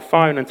Herald on my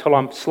phone until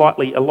I'm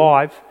slightly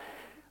alive.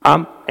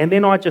 And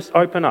then I just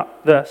open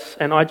up this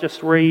and I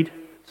just read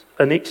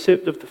an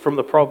excerpt from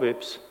the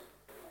Proverbs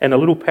and a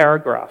little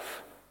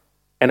paragraph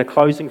and a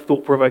closing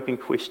thought-provoking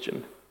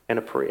question and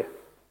a prayer.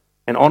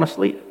 And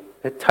honestly,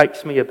 it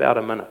takes me about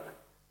a minute.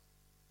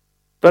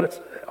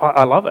 But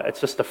I love it. It's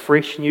just a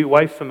fresh new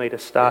way for me to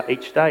start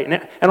each day.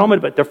 And I'm a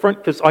bit different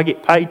because I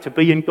get paid to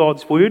be in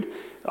God's Word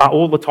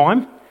all the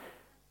time.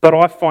 But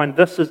I find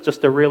this is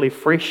just a really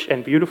fresh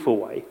and beautiful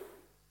way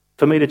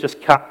for me to just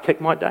kick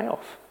my day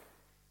off.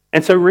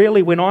 And so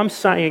really when I'm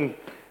saying,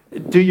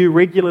 do you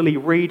regularly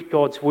read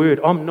God's Word?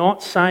 I'm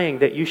not saying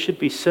that you should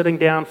be sitting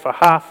down for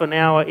half an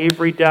hour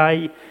every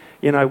day,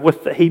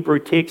 with the Hebrew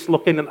text,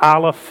 looking at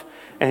Aleph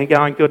and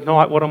going, good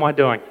night, what am I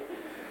doing?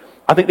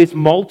 I think there's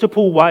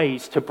multiple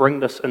ways to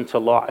bring this into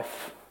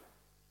life.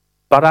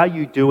 But are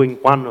you doing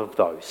one of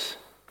those?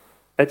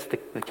 That's the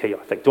key,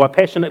 I think. Do I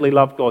passionately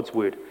love God's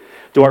Word?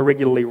 Do I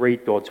regularly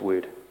read God's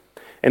Word?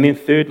 And then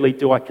thirdly,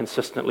 do I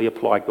consistently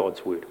apply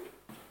God's Word?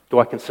 Do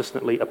I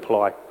consistently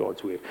apply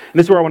God's Word? And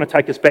this is where I want to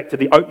take us back to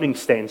the opening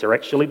stanza,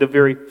 actually, the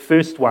very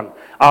first one,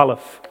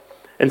 Aleph,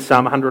 in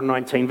Psalm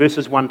 119,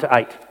 verses 1 to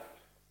 8.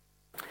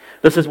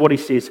 This is what he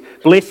says: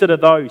 Blessed are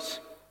those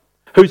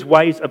whose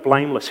ways are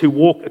blameless, who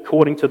walk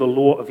according to the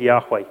law of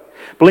Yahweh.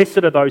 Blessed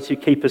are those who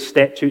keep his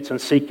statutes and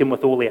seek him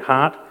with all their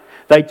heart.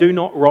 They do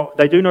no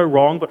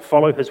wrong, but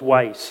follow his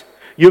ways.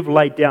 You've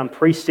laid down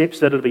precepts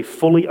that are to be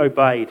fully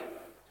obeyed.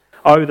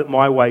 Oh, that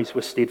my ways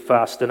were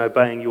steadfast in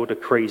obeying your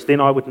decrees.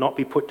 Then I would not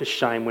be put to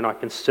shame when I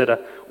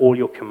consider all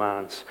your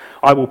commands.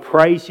 I will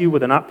praise you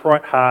with an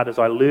upright heart as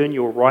I learn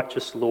your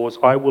righteous laws.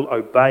 I will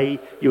obey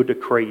your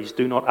decrees.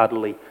 Do not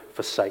utterly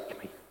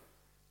forsake me.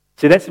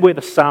 See, that's where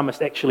the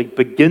psalmist actually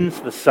begins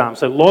the psalm.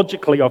 So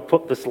logically, I've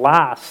put this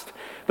last,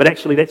 but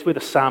actually that's where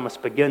the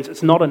psalmist begins.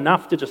 It's not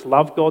enough to just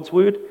love God's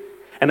Word,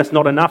 and it's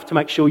not enough to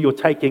make sure you're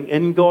taking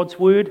in God's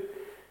Word,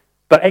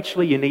 but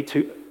actually you need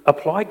to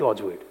apply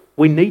God's Word.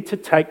 We need to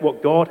take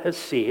what God has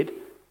said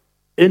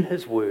in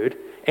his Word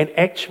and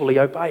actually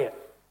obey it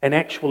and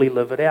actually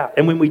live it out.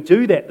 And when we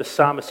do that, the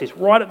psalmist says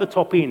right at the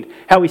top end,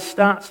 how he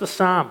starts the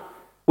psalm,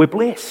 we're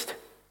blessed.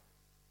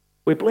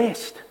 We're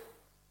blessed.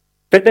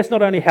 But that's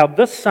not only how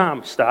this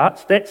psalm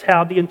starts, that's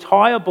how the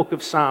entire book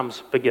of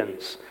Psalms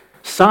begins.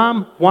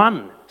 Psalm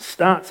 1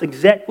 starts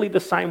exactly the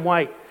same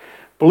way.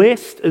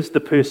 Blessed is the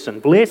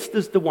person, blessed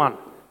is the one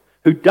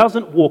who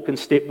doesn't walk in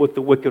step with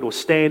the wicked or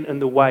stand in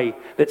the way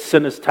that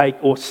sinners take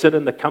or sit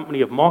in the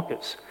company of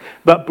mockers.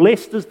 But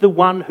blessed is the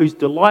one whose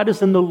delight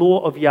is in the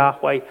law of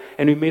Yahweh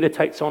and who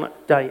meditates on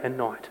it day and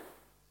night.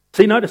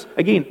 See, notice,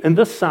 again, in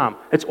this psalm,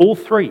 it's all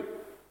three.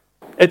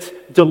 It's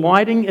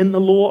delighting in the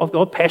law of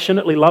God,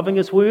 passionately loving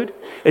his word.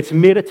 It's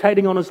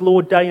meditating on his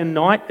law day and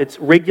night. It's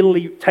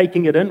regularly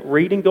taking it in,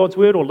 reading God's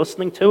word or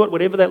listening to it,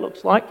 whatever that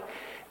looks like.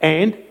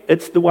 And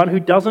it's the one who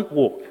doesn't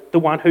walk, the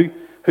one who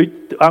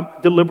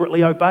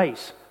deliberately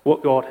obeys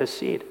what God has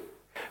said.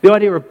 The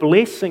idea of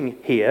blessing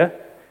here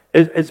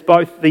is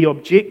both the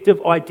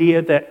objective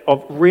idea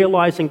of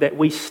realizing that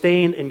we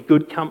stand in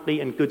good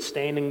company and good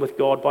standing with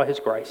God by his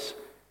grace.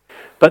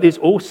 But there's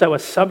also a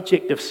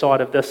subjective side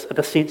of this,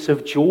 the sense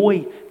of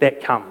joy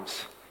that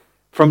comes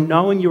from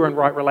knowing you're in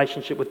right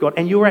relationship with God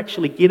and you're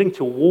actually getting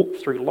to walk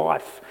through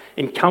life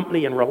in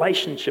company and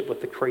relationship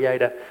with the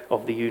Creator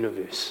of the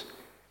universe.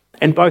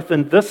 And both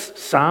in this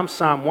psalm,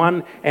 Psalm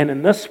 1, and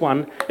in this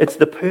one, it's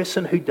the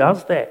person who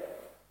does that.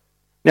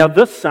 Now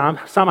this psalm,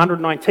 Psalm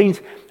 119,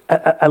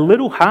 a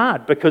little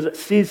hard because it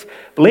says,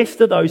 blessed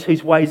are those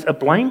whose ways are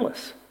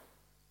blameless.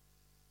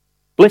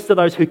 Blessed are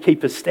those who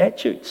keep his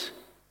statutes,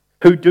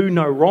 who do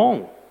no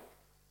wrong.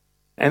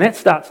 And that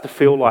starts to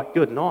feel like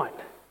good night.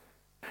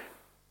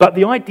 But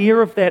the idea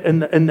of that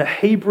in the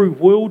Hebrew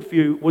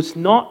worldview was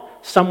not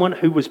someone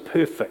who was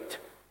perfect.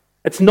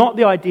 It's not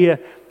the idea,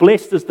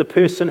 blessed is the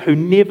person who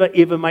never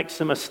ever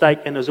makes a mistake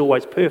and is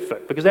always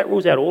perfect, because that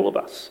rules out all of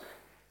us.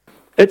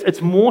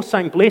 It's more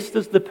saying, blessed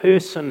is the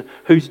person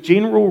whose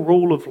general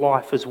rule of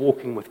life is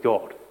walking with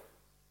God,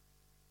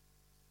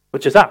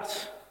 which is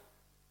us.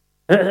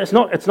 It's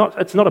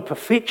not a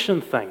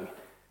perfection thing.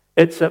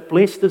 It's that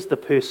blessed is the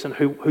person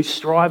who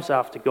strives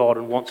after God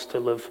and wants to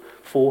live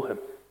for him.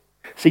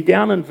 See,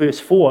 down in verse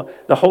 4,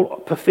 the whole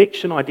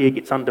perfection idea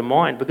gets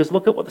undermined, because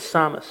look at what the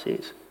psalmist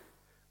says.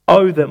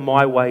 Oh, that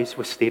my ways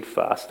were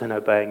steadfast in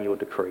obeying your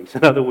decrees.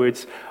 In other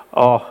words,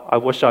 oh, I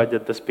wish I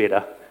did this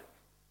better.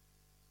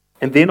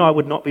 And then I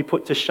would not be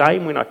put to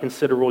shame when I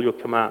consider all your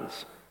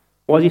commands.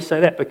 Why does he say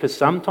that? Because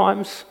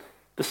sometimes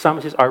the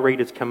psalmist says, I read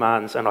his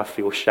commands and I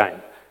feel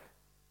shame,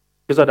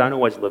 because I don't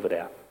always live it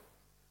out.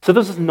 So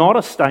this is not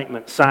a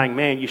statement saying,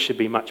 man, you should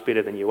be much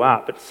better than you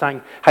are, but it's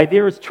saying, hey,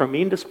 there is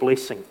tremendous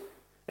blessing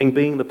in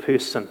being the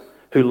person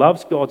who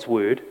loves God's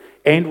word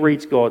and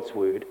reads God's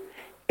word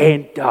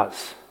and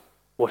does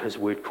what his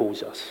word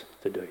calls us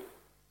to do. And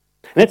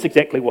that's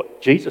exactly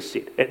what Jesus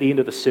said at the end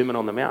of the Sermon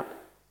on the Mount.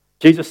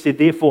 Jesus said,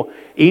 therefore,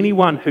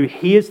 anyone who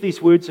hears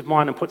these words of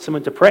mine and puts them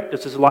into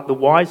practice is like the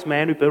wise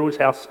man who built his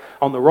house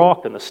on the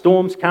rock, and the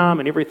storms come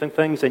and everything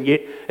things, and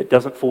yet it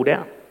doesn't fall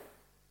down.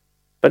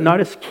 But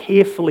notice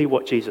carefully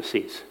what Jesus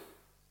says.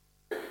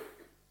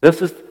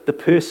 This is the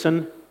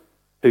person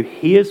who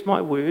hears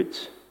my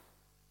words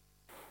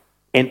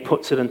and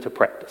puts it into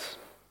practice.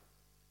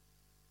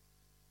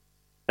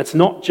 It's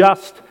not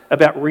just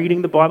about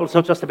reading the Bible. It's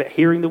not just about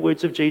hearing the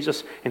words of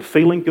Jesus and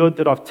feeling good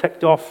that I've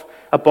ticked off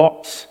a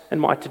box in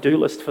my to-do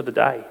list for the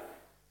day.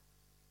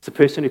 It's a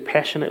person who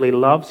passionately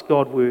loves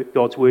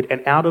God's word,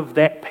 and out of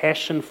that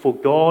passion for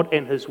God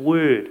and his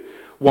word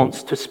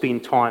wants to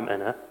spend time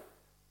in it.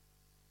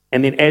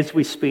 And then as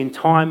we spend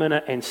time in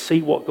it and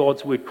see what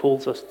God's word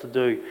calls us to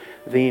do,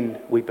 then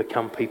we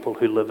become people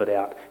who live it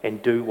out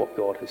and do what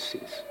God has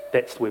says.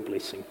 That's where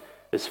blessing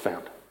is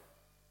found.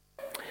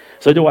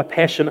 So do I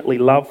passionately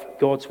love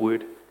God's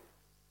word?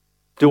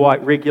 Do I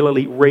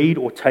regularly read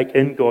or take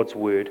in God's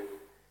word?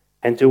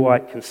 And do I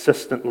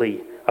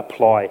consistently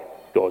apply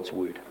God's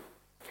word?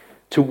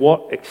 To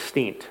what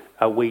extent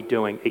are we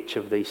doing each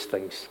of these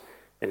things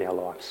in our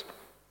lives?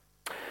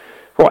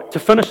 Right, to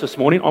finish this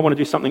morning, I want to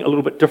do something a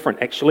little bit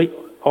different, actually.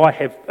 I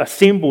have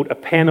assembled a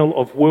panel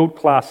of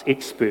world-class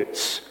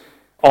experts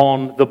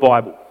on the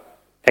Bible.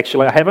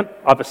 Actually, I haven't.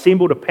 I've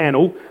assembled a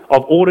panel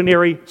of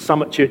ordinary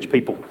Summit Church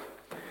people.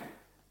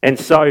 And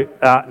so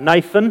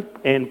Nathan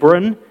and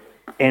Bryn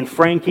and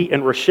Frankie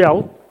and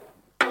Rochelle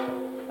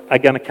are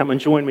going to come and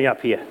join me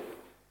up here.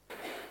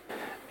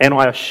 And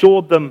I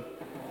assured them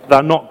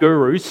they're not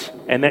gurus,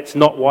 and that's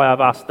not why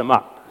I've asked them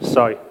up.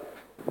 So,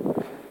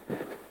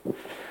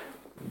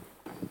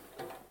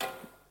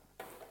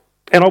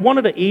 and I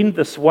wanted to end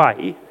this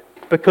way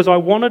because I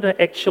wanted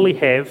to actually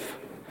have,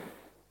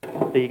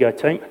 there you go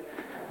team,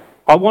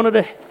 I wanted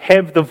to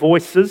have the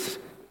voices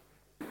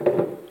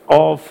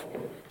of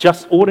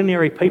just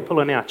ordinary people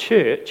in our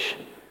church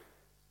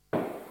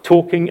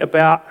talking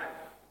about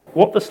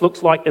what this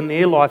looks like in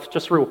their lives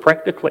just real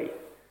practically,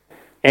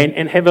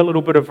 and have a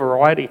little bit of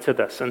variety to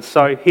this. And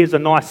so here's a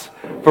nice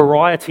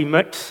variety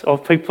mix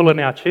of people in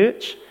our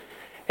church.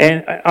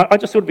 And I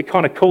just thought it'd be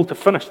kind of cool to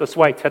finish this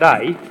way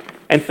today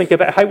and think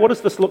about, hey, what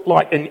does this look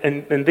like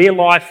in their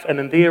life and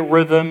in their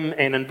rhythm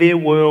and in their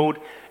world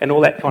and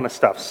all that kind of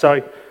stuff. So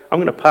I'm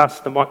going to pass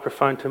the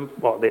microphone to,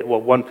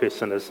 well, one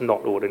person is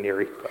not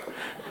ordinary.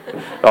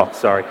 Oh,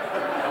 sorry.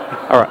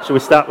 All right, shall we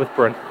start with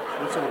Bryn?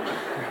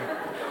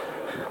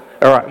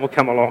 All right, we'll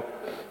come along.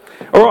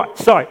 All right,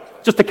 so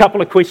just a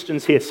couple of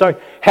questions here. So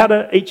how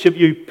do each of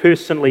you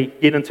personally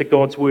get into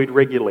God's word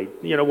regularly?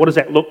 You know, what does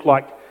that look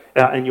like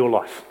in your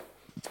life?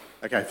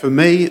 Okay, for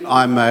me,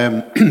 I'm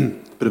a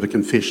bit of a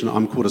confession.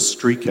 I'm called a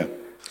streaker.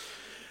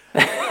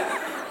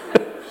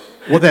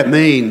 What that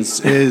means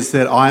is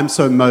that I'm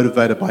so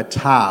motivated by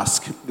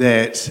task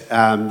that,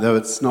 though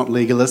it's not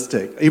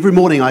legalistic, every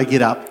morning I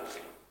get up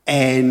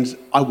and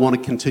I want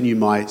to continue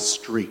my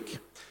streak.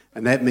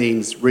 And that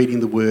means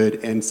reading the word.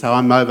 And so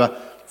I'm over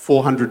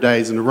 400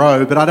 days in a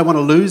row, but I don't want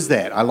to lose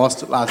that. I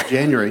lost it last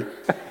January.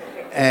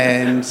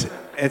 And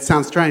it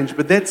sounds strange,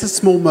 but that's a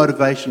small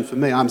motivation for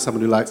me. I'm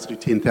someone who likes to do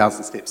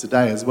 10,000 steps a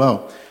day as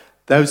well.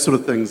 Those sort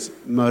of things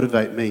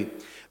motivate me.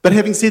 But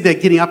having said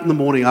that, getting up in the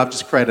morning, I've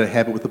just created a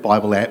habit with the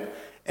Bible app.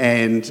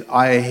 And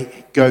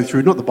I go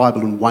through, not the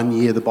Bible in 1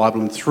 year, the Bible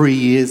in 3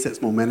 years.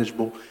 That's more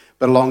manageable.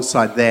 But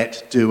alongside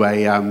that, do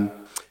a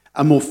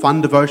more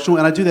fun devotional.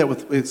 And I do that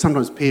with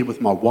sometimes paired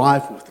with my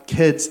wife, with the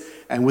kids.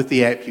 And with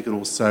the app, you can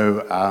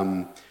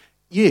also,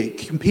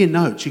 compare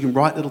notes. You can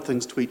write little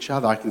things to each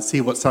other. I can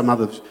see what some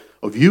others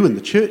of you in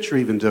the church are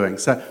even doing.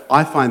 So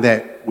I find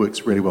that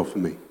works really well for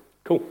me.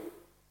 Cool.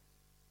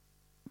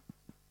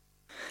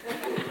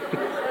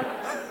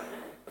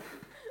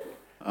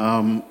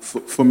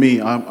 For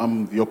me,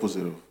 I'm the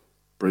opposite of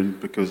Bryn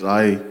because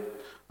I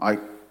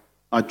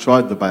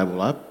tried the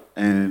Bible app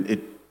and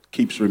it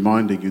keeps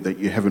reminding you that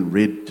you haven't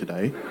read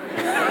today,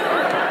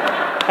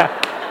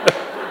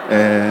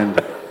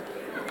 and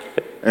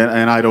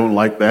I don't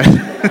like that.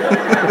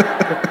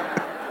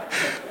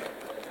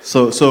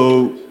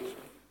 So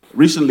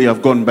recently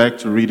I've gone back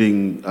to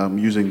reading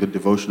using the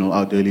devotional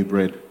Our Daily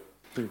Bread,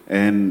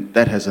 and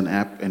that has an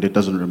app and it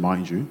doesn't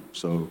remind you.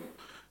 So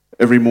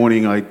every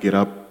morning I get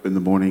up in the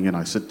morning and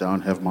I sit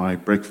down, have my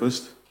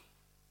breakfast,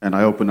 and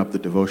I open up the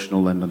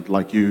devotional, and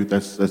like you,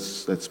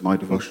 that's my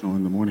devotional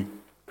in the morning.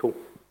 Cool.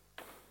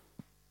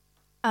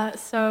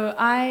 So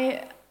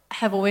I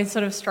have always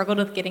sort of struggled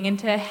with getting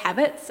into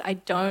habits. I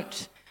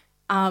don't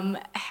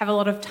have a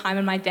lot of time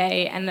in my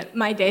day, and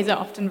my days are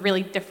often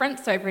really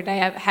different. So every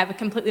day I have a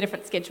completely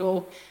different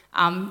schedule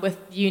with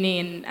uni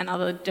and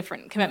other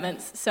different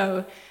commitments.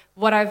 So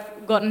what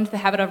I've gotten into the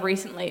habit of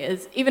recently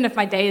is, even if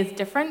my day is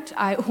different,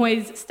 I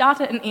always start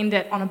it and end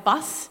it on a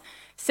bus,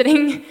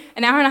 sitting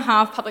an hour and a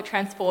half public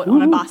transport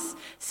on a bus.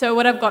 So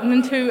what I've gotten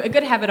into a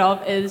good habit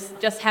of is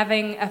just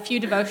having a few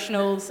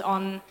devotionals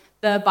on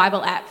the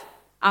Bible app.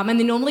 And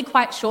they're normally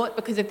quite short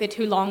because if they're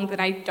too long, then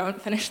I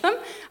don't finish them.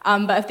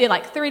 But if they're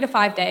like 3 to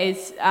 5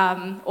 days,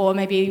 or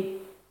maybe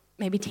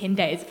 10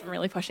 days if I'm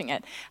really pushing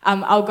it,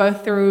 I'll go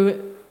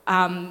through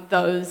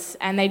those,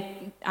 and they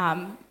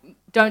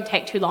don't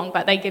take too long,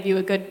 but they give you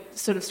a good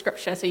sort of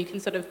scripture, so you can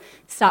sort of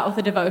start with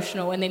a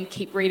devotional and then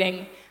keep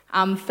reading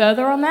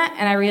further on that.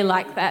 And I really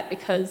like that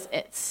because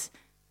it's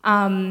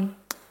the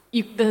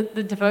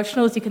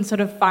devotionals, you can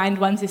sort of find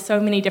ones. There's so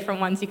many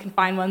different ones. You can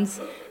find ones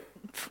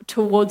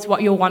towards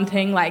what you're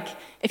wanting. Like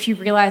if you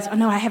realize, oh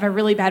no, I have a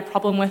really bad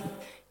problem with,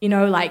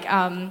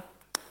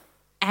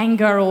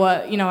 anger, or,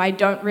 I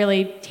don't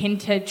really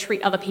tend to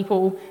treat other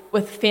people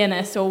with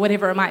fairness or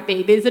whatever it might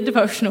be. There's a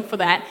devotional for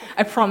that,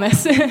 I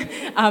promise.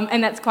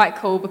 And that's quite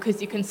cool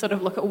because you can sort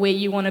of look at where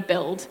you want to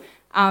build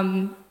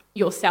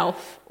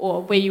yourself,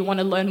 or where you want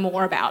to learn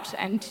more about,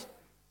 and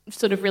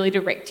sort of really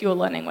direct your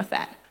learning with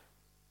that.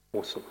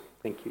 Awesome.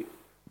 Thank you.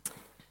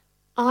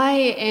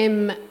 I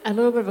am a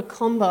little bit of a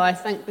combo, I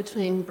think,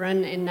 between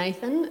Bryn and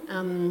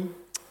Nathan.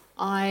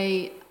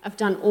 I've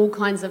done all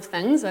kinds of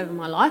things over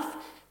my life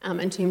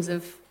in terms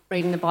of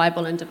reading the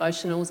Bible and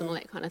devotionals and all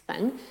that kind of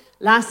thing.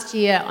 Last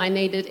year, at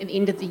the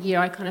end of the year,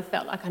 I kind of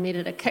felt like I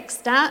needed a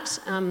kickstart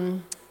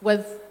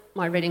with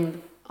my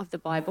reading of the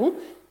Bible,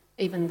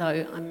 even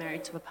though I'm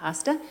married to a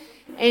pastor.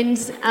 And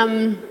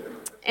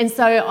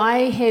so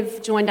I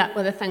have joined up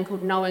with a thing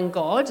called Knowing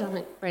God. I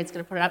think Brad's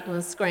going to put it up on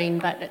the screen,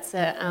 but it's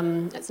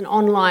an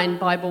online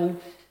Bible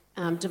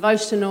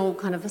devotional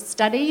kind of a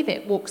study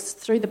that walks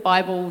through the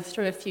Bible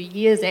through a few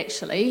years,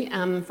 actually,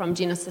 from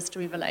Genesis to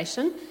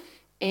Revelation.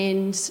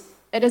 And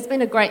it has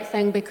been a great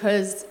thing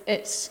because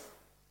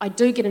I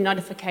do get a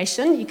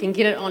notification. You can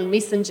get it on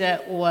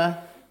Messenger or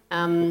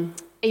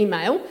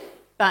email,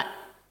 but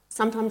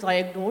sometimes I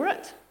ignore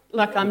it.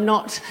 Like I'm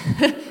not...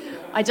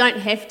 I don't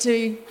have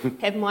to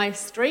have my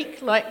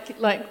streak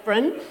like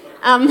Bryn.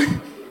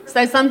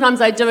 So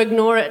sometimes I do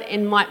ignore it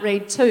and might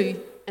read 2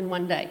 in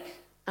one day.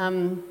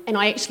 And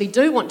I actually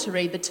do want to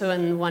read the 2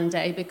 in one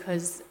day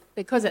because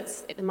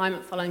it's at the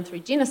moment following through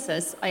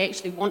Genesis. I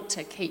actually want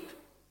to keep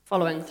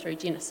following through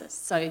Genesis.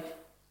 So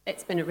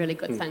it's been a really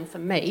good thing for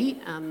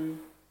me.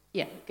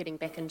 Getting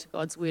back into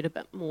God's Word a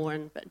bit more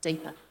and a bit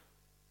deeper.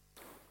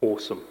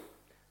 Awesome.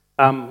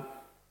 I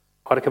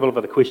had a couple of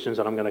other questions,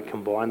 and I'm going to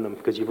combine them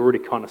because you've already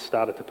kind of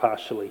started to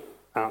partially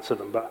answer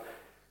them. But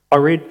I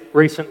read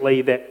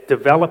recently that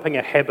developing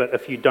a habit,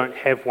 if you don't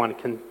have one,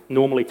 can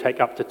normally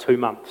take up to 2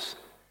 months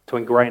to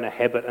ingrain a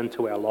habit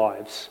into our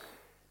lives.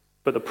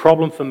 But the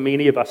problem for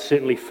many of us,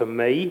 certainly for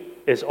me,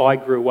 is I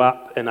grew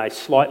up in a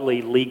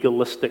slightly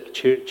legalistic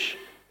church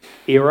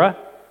era,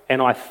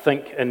 and I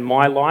think in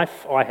my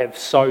life I've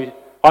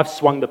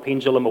swung the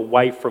pendulum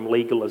away from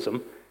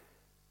legalism.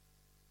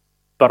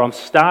 But I'm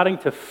starting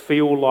to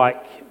feel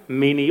like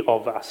many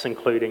of us,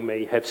 including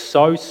me, have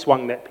so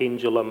swung that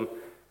pendulum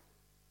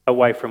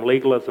away from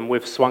legalism.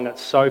 We've swung it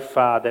so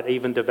far that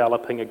even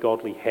developing a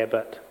godly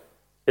habit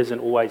isn't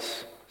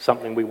always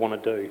something we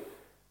want to do.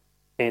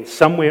 And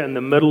somewhere in the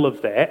middle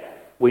of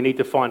that, we need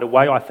to find a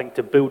way, I think,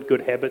 to build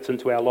good habits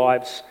into our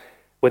lives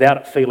without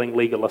it feeling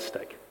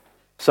legalistic.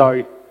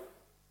 So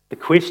the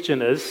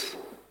question is,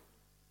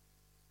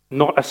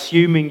 not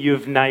assuming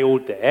you've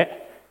nailed that,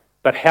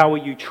 but how are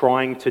you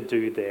trying to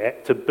do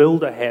that, to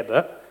build a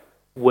habit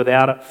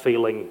without it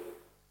feeling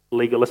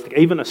legalistic?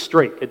 Even a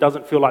streak, it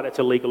doesn't feel like that's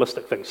a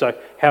legalistic thing. So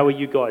how are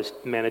you guys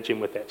managing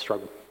with that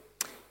struggle?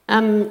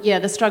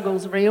 The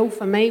struggle's real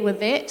for me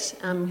with that,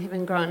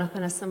 having grown up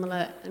in a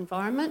similar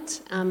environment.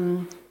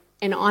 And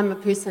I'm a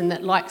person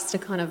that likes to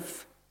kind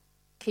of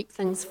keep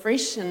things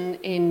fresh, and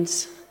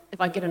if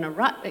I get in a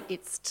rut, it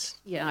gets,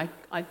 I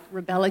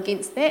rebel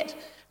against that.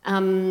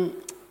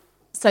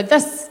 So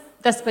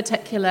this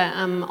particular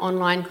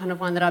online kind of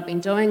one that I've been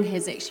doing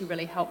has actually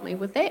really helped me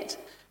with that.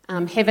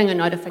 Having a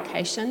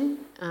notification,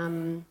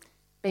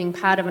 being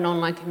part of an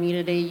online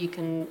community, you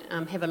can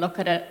have a look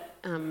at it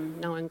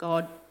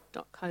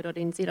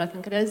knowinggod.co.nz, I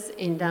think it is,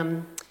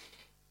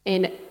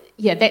 and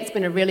yeah, that's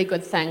been a really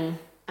good thing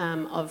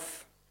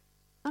of,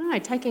 I don't know,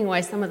 taking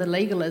away some of the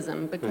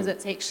legalism, because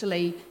it's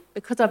actually,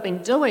 because I've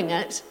been doing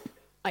it,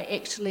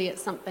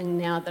 it's something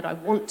now that I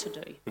want to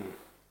do.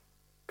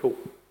 Cool.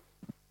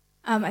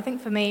 I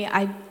think for me,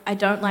 I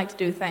don't like to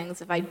do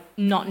things if I'm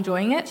not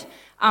enjoying it.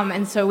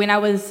 And so when I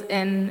was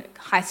in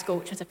high school,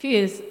 which was a few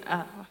years,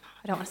 I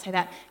don't want to say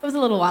that, it was a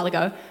little while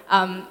ago,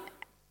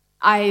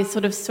 I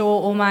sort of saw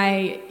all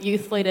my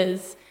youth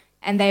leaders,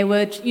 and they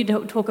would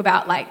talk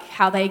about like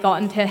how they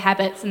got into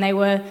habits, and they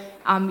were,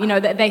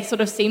 they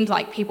sort of seemed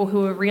like people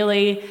who were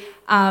really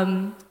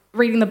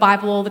reading the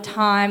Bible all the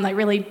time, like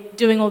really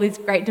doing all these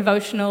great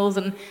devotionals,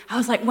 and I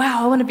was like,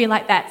 wow, I want to be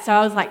like that. So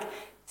I was like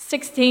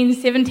 16,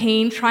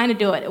 17, trying to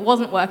do it. It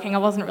wasn't working. I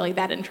wasn't really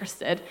that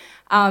interested.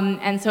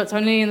 And so it's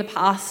only in the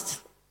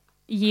past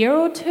year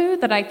or two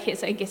that I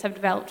guess I've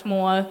developed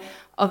more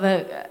of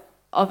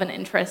an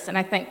interest, and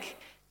I think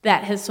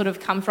that has sort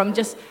of come from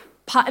just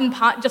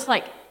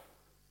like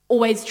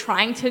always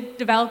trying to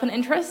develop an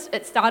interest.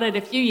 It started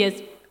a few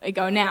years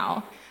ago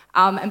now,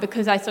 and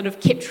because I sort of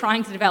kept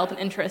trying to develop an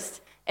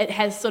interest, it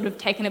has sort of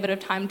taken a bit of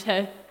time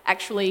to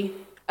actually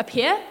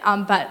appear,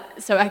 but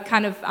so I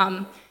kind of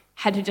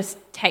had to just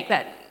take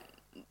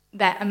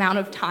that amount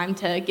of time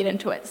to get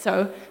into it.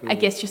 So I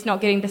guess just not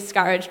getting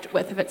discouraged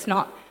with if it's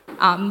not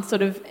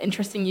sort of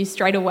interesting you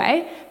straight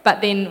away,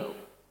 but then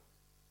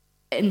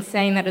in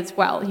saying that as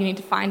well, you need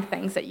to find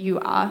things that you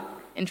are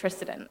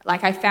interested in.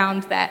 Like I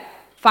found that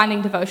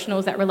finding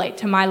devotionals that relate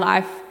to my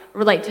life,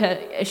 relate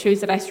to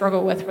issues that I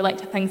struggle with, relate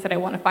to things that I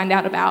want to find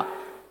out about,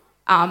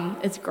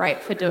 is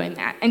great for doing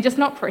that. And just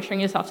not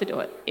pressuring yourself to do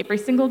it every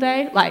single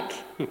day. Like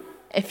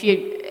if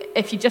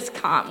you just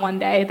can't one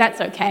day, that's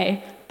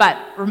okay. But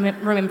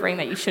remembering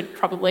that you should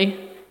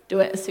probably do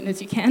it as soon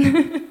as you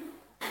can.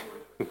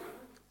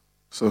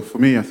 So for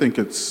me, I think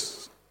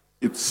it's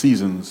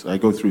seasons. I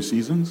go through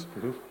seasons.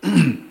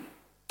 Mm-hmm.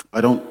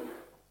 I don't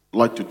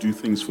like to do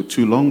things for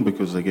too long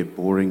because they get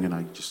boring and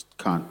I just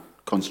can't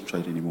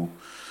concentrate anymore.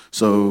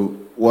 So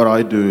what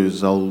I do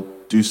is I'll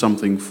do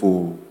something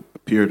for a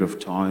period of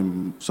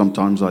time.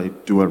 Sometimes I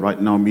do a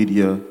Right Now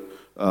Media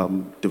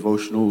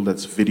devotional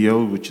that's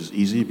video, which is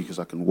easy because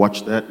I can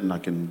watch that and I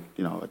can,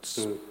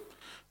 it's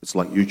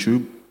like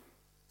YouTube.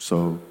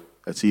 So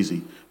that's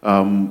easy.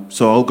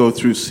 So I'll go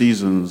through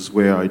seasons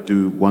where I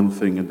do one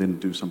thing and then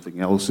do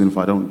something else. And if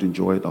I don't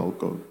enjoy it, I'll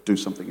go do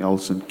something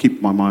else and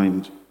keep my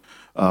mind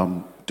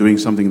doing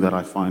something that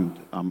I find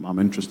I'm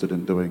interested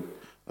in doing.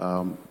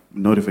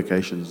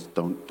 Notifications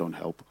don't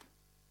help.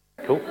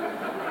 Cool.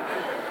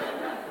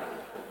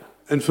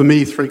 And for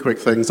me, 3 quick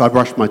things. I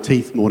brush my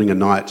teeth morning and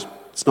night.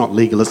 It's not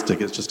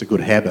legalistic, it's just a good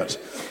habit.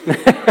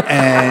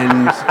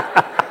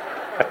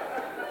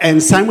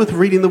 And same with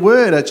reading the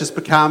Word. It's just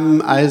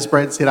become, as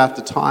Brad said,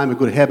 after time, a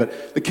good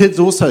habit. The kids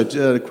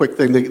also, a quick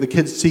thing, the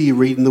kids see you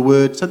reading the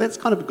Word, so that's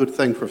kind of a good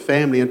thing for a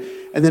family.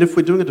 And then if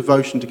we're doing a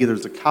devotion together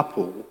as a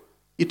couple,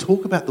 you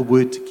talk about the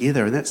Word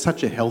together, and that's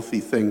such a healthy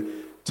thing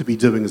to be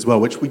doing as well,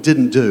 which we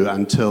didn't do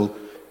until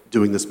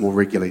doing this more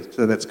regularly.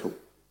 So that's cool.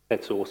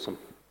 That's awesome.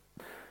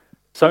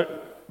 So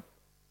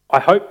I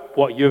hope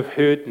what you've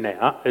heard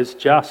now is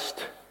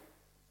just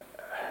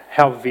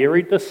how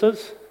varied this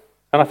is.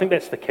 And I think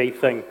that's the key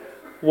thing.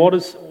 What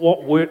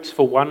works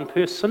for one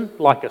person,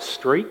 like a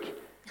streak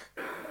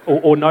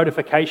or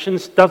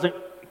notifications, doesn't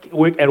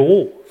work at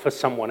all for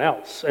someone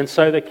else. And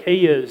so the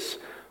key is,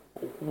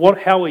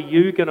 how are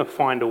you going to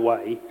find a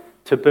way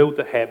to build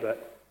the habit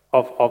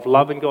of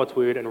loving God's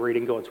Word and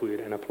reading God's Word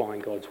and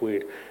applying God's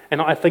Word?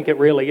 And I think it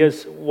really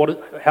is,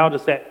 how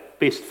does that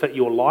best fit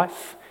your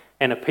life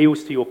and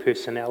appeals to your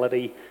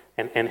personality,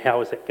 and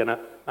how is that going to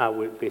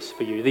work best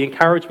for you? The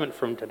encouragement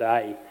from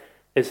today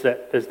is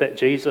that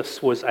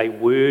Jesus was a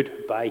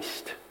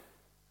word-based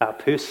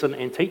person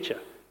and teacher,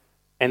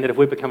 and that if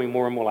we're becoming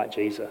more and more like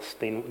Jesus,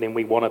 then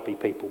we want to be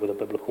people with a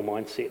biblical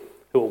mindset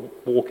who are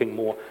walking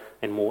more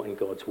and more in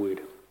God's Word.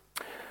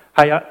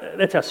 Hey,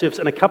 that's our service.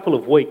 In a couple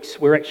of weeks,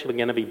 we're actually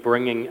going to be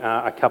bringing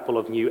a couple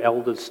of new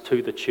elders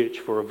to the church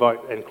for a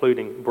vote,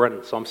 including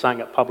Bryn. So I'm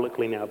saying it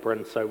publicly now,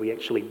 Bryn, so we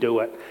actually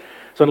do it.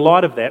 So in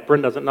light of that,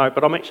 Bryn doesn't know,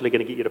 but I'm actually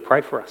going to get you to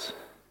pray for us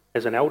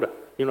as an elder.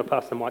 You want to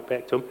pass the mic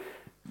back to him?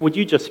 Would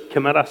you just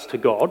commit us to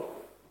God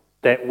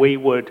that we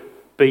would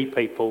be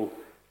people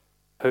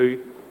who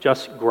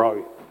just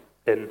grow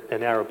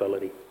in our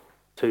ability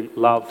to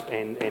love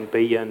and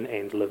be in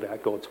and live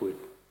out God's Word?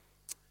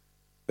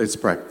 Let's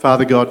pray.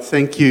 Father God,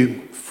 thank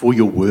you for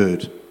your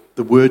Word,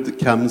 the Word that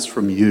comes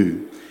from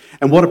you.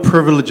 And what a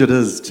privilege it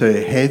is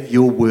to have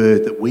your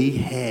Word that we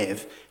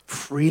have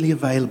freely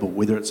available,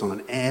 whether it's on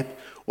an app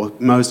or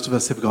most of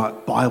us have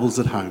got Bibles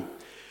at home.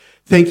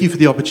 Thank you for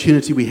the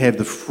opportunity we have,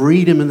 the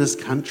freedom in this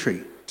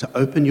country to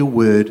open your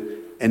Word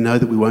and know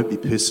that we won't be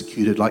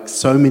persecuted like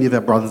so many of our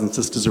brothers and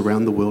sisters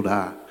around the world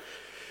are.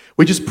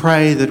 We just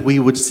pray that we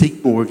would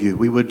seek more of you,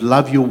 we would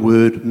love your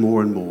Word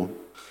more and more,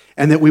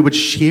 and that we would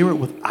share it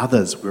with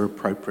others where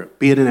appropriate,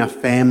 be it in our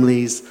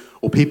families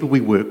or people we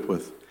work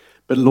with.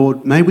 But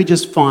Lord, may we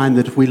just find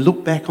that if we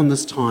look back on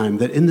this time,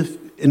 that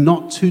in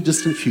not too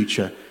distant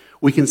future,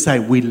 we can say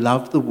we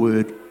love the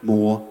word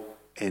more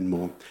and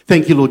more.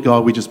 Thank you, Lord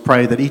God. We just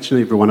pray that each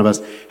and every one of us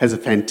has a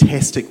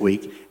fantastic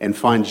week and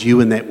finds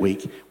you in that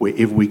week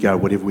wherever we go,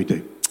 whatever we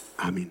do.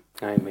 Amen.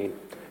 Amen.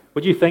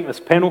 Would you thank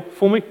this panel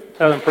for me?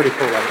 That was pretty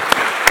cool,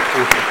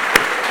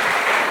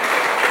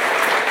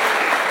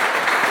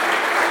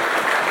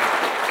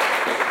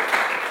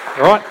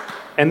 All right,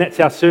 and that's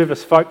our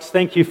service, folks.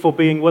 Thank you for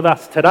being with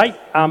us today.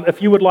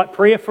 If you would like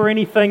prayer for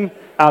anything,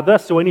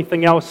 this or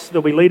anything else,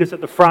 there'll be leaders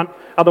at the front.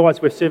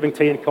 Otherwise, we're serving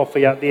tea and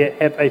coffee out there.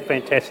 Have a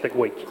fantastic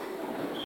week.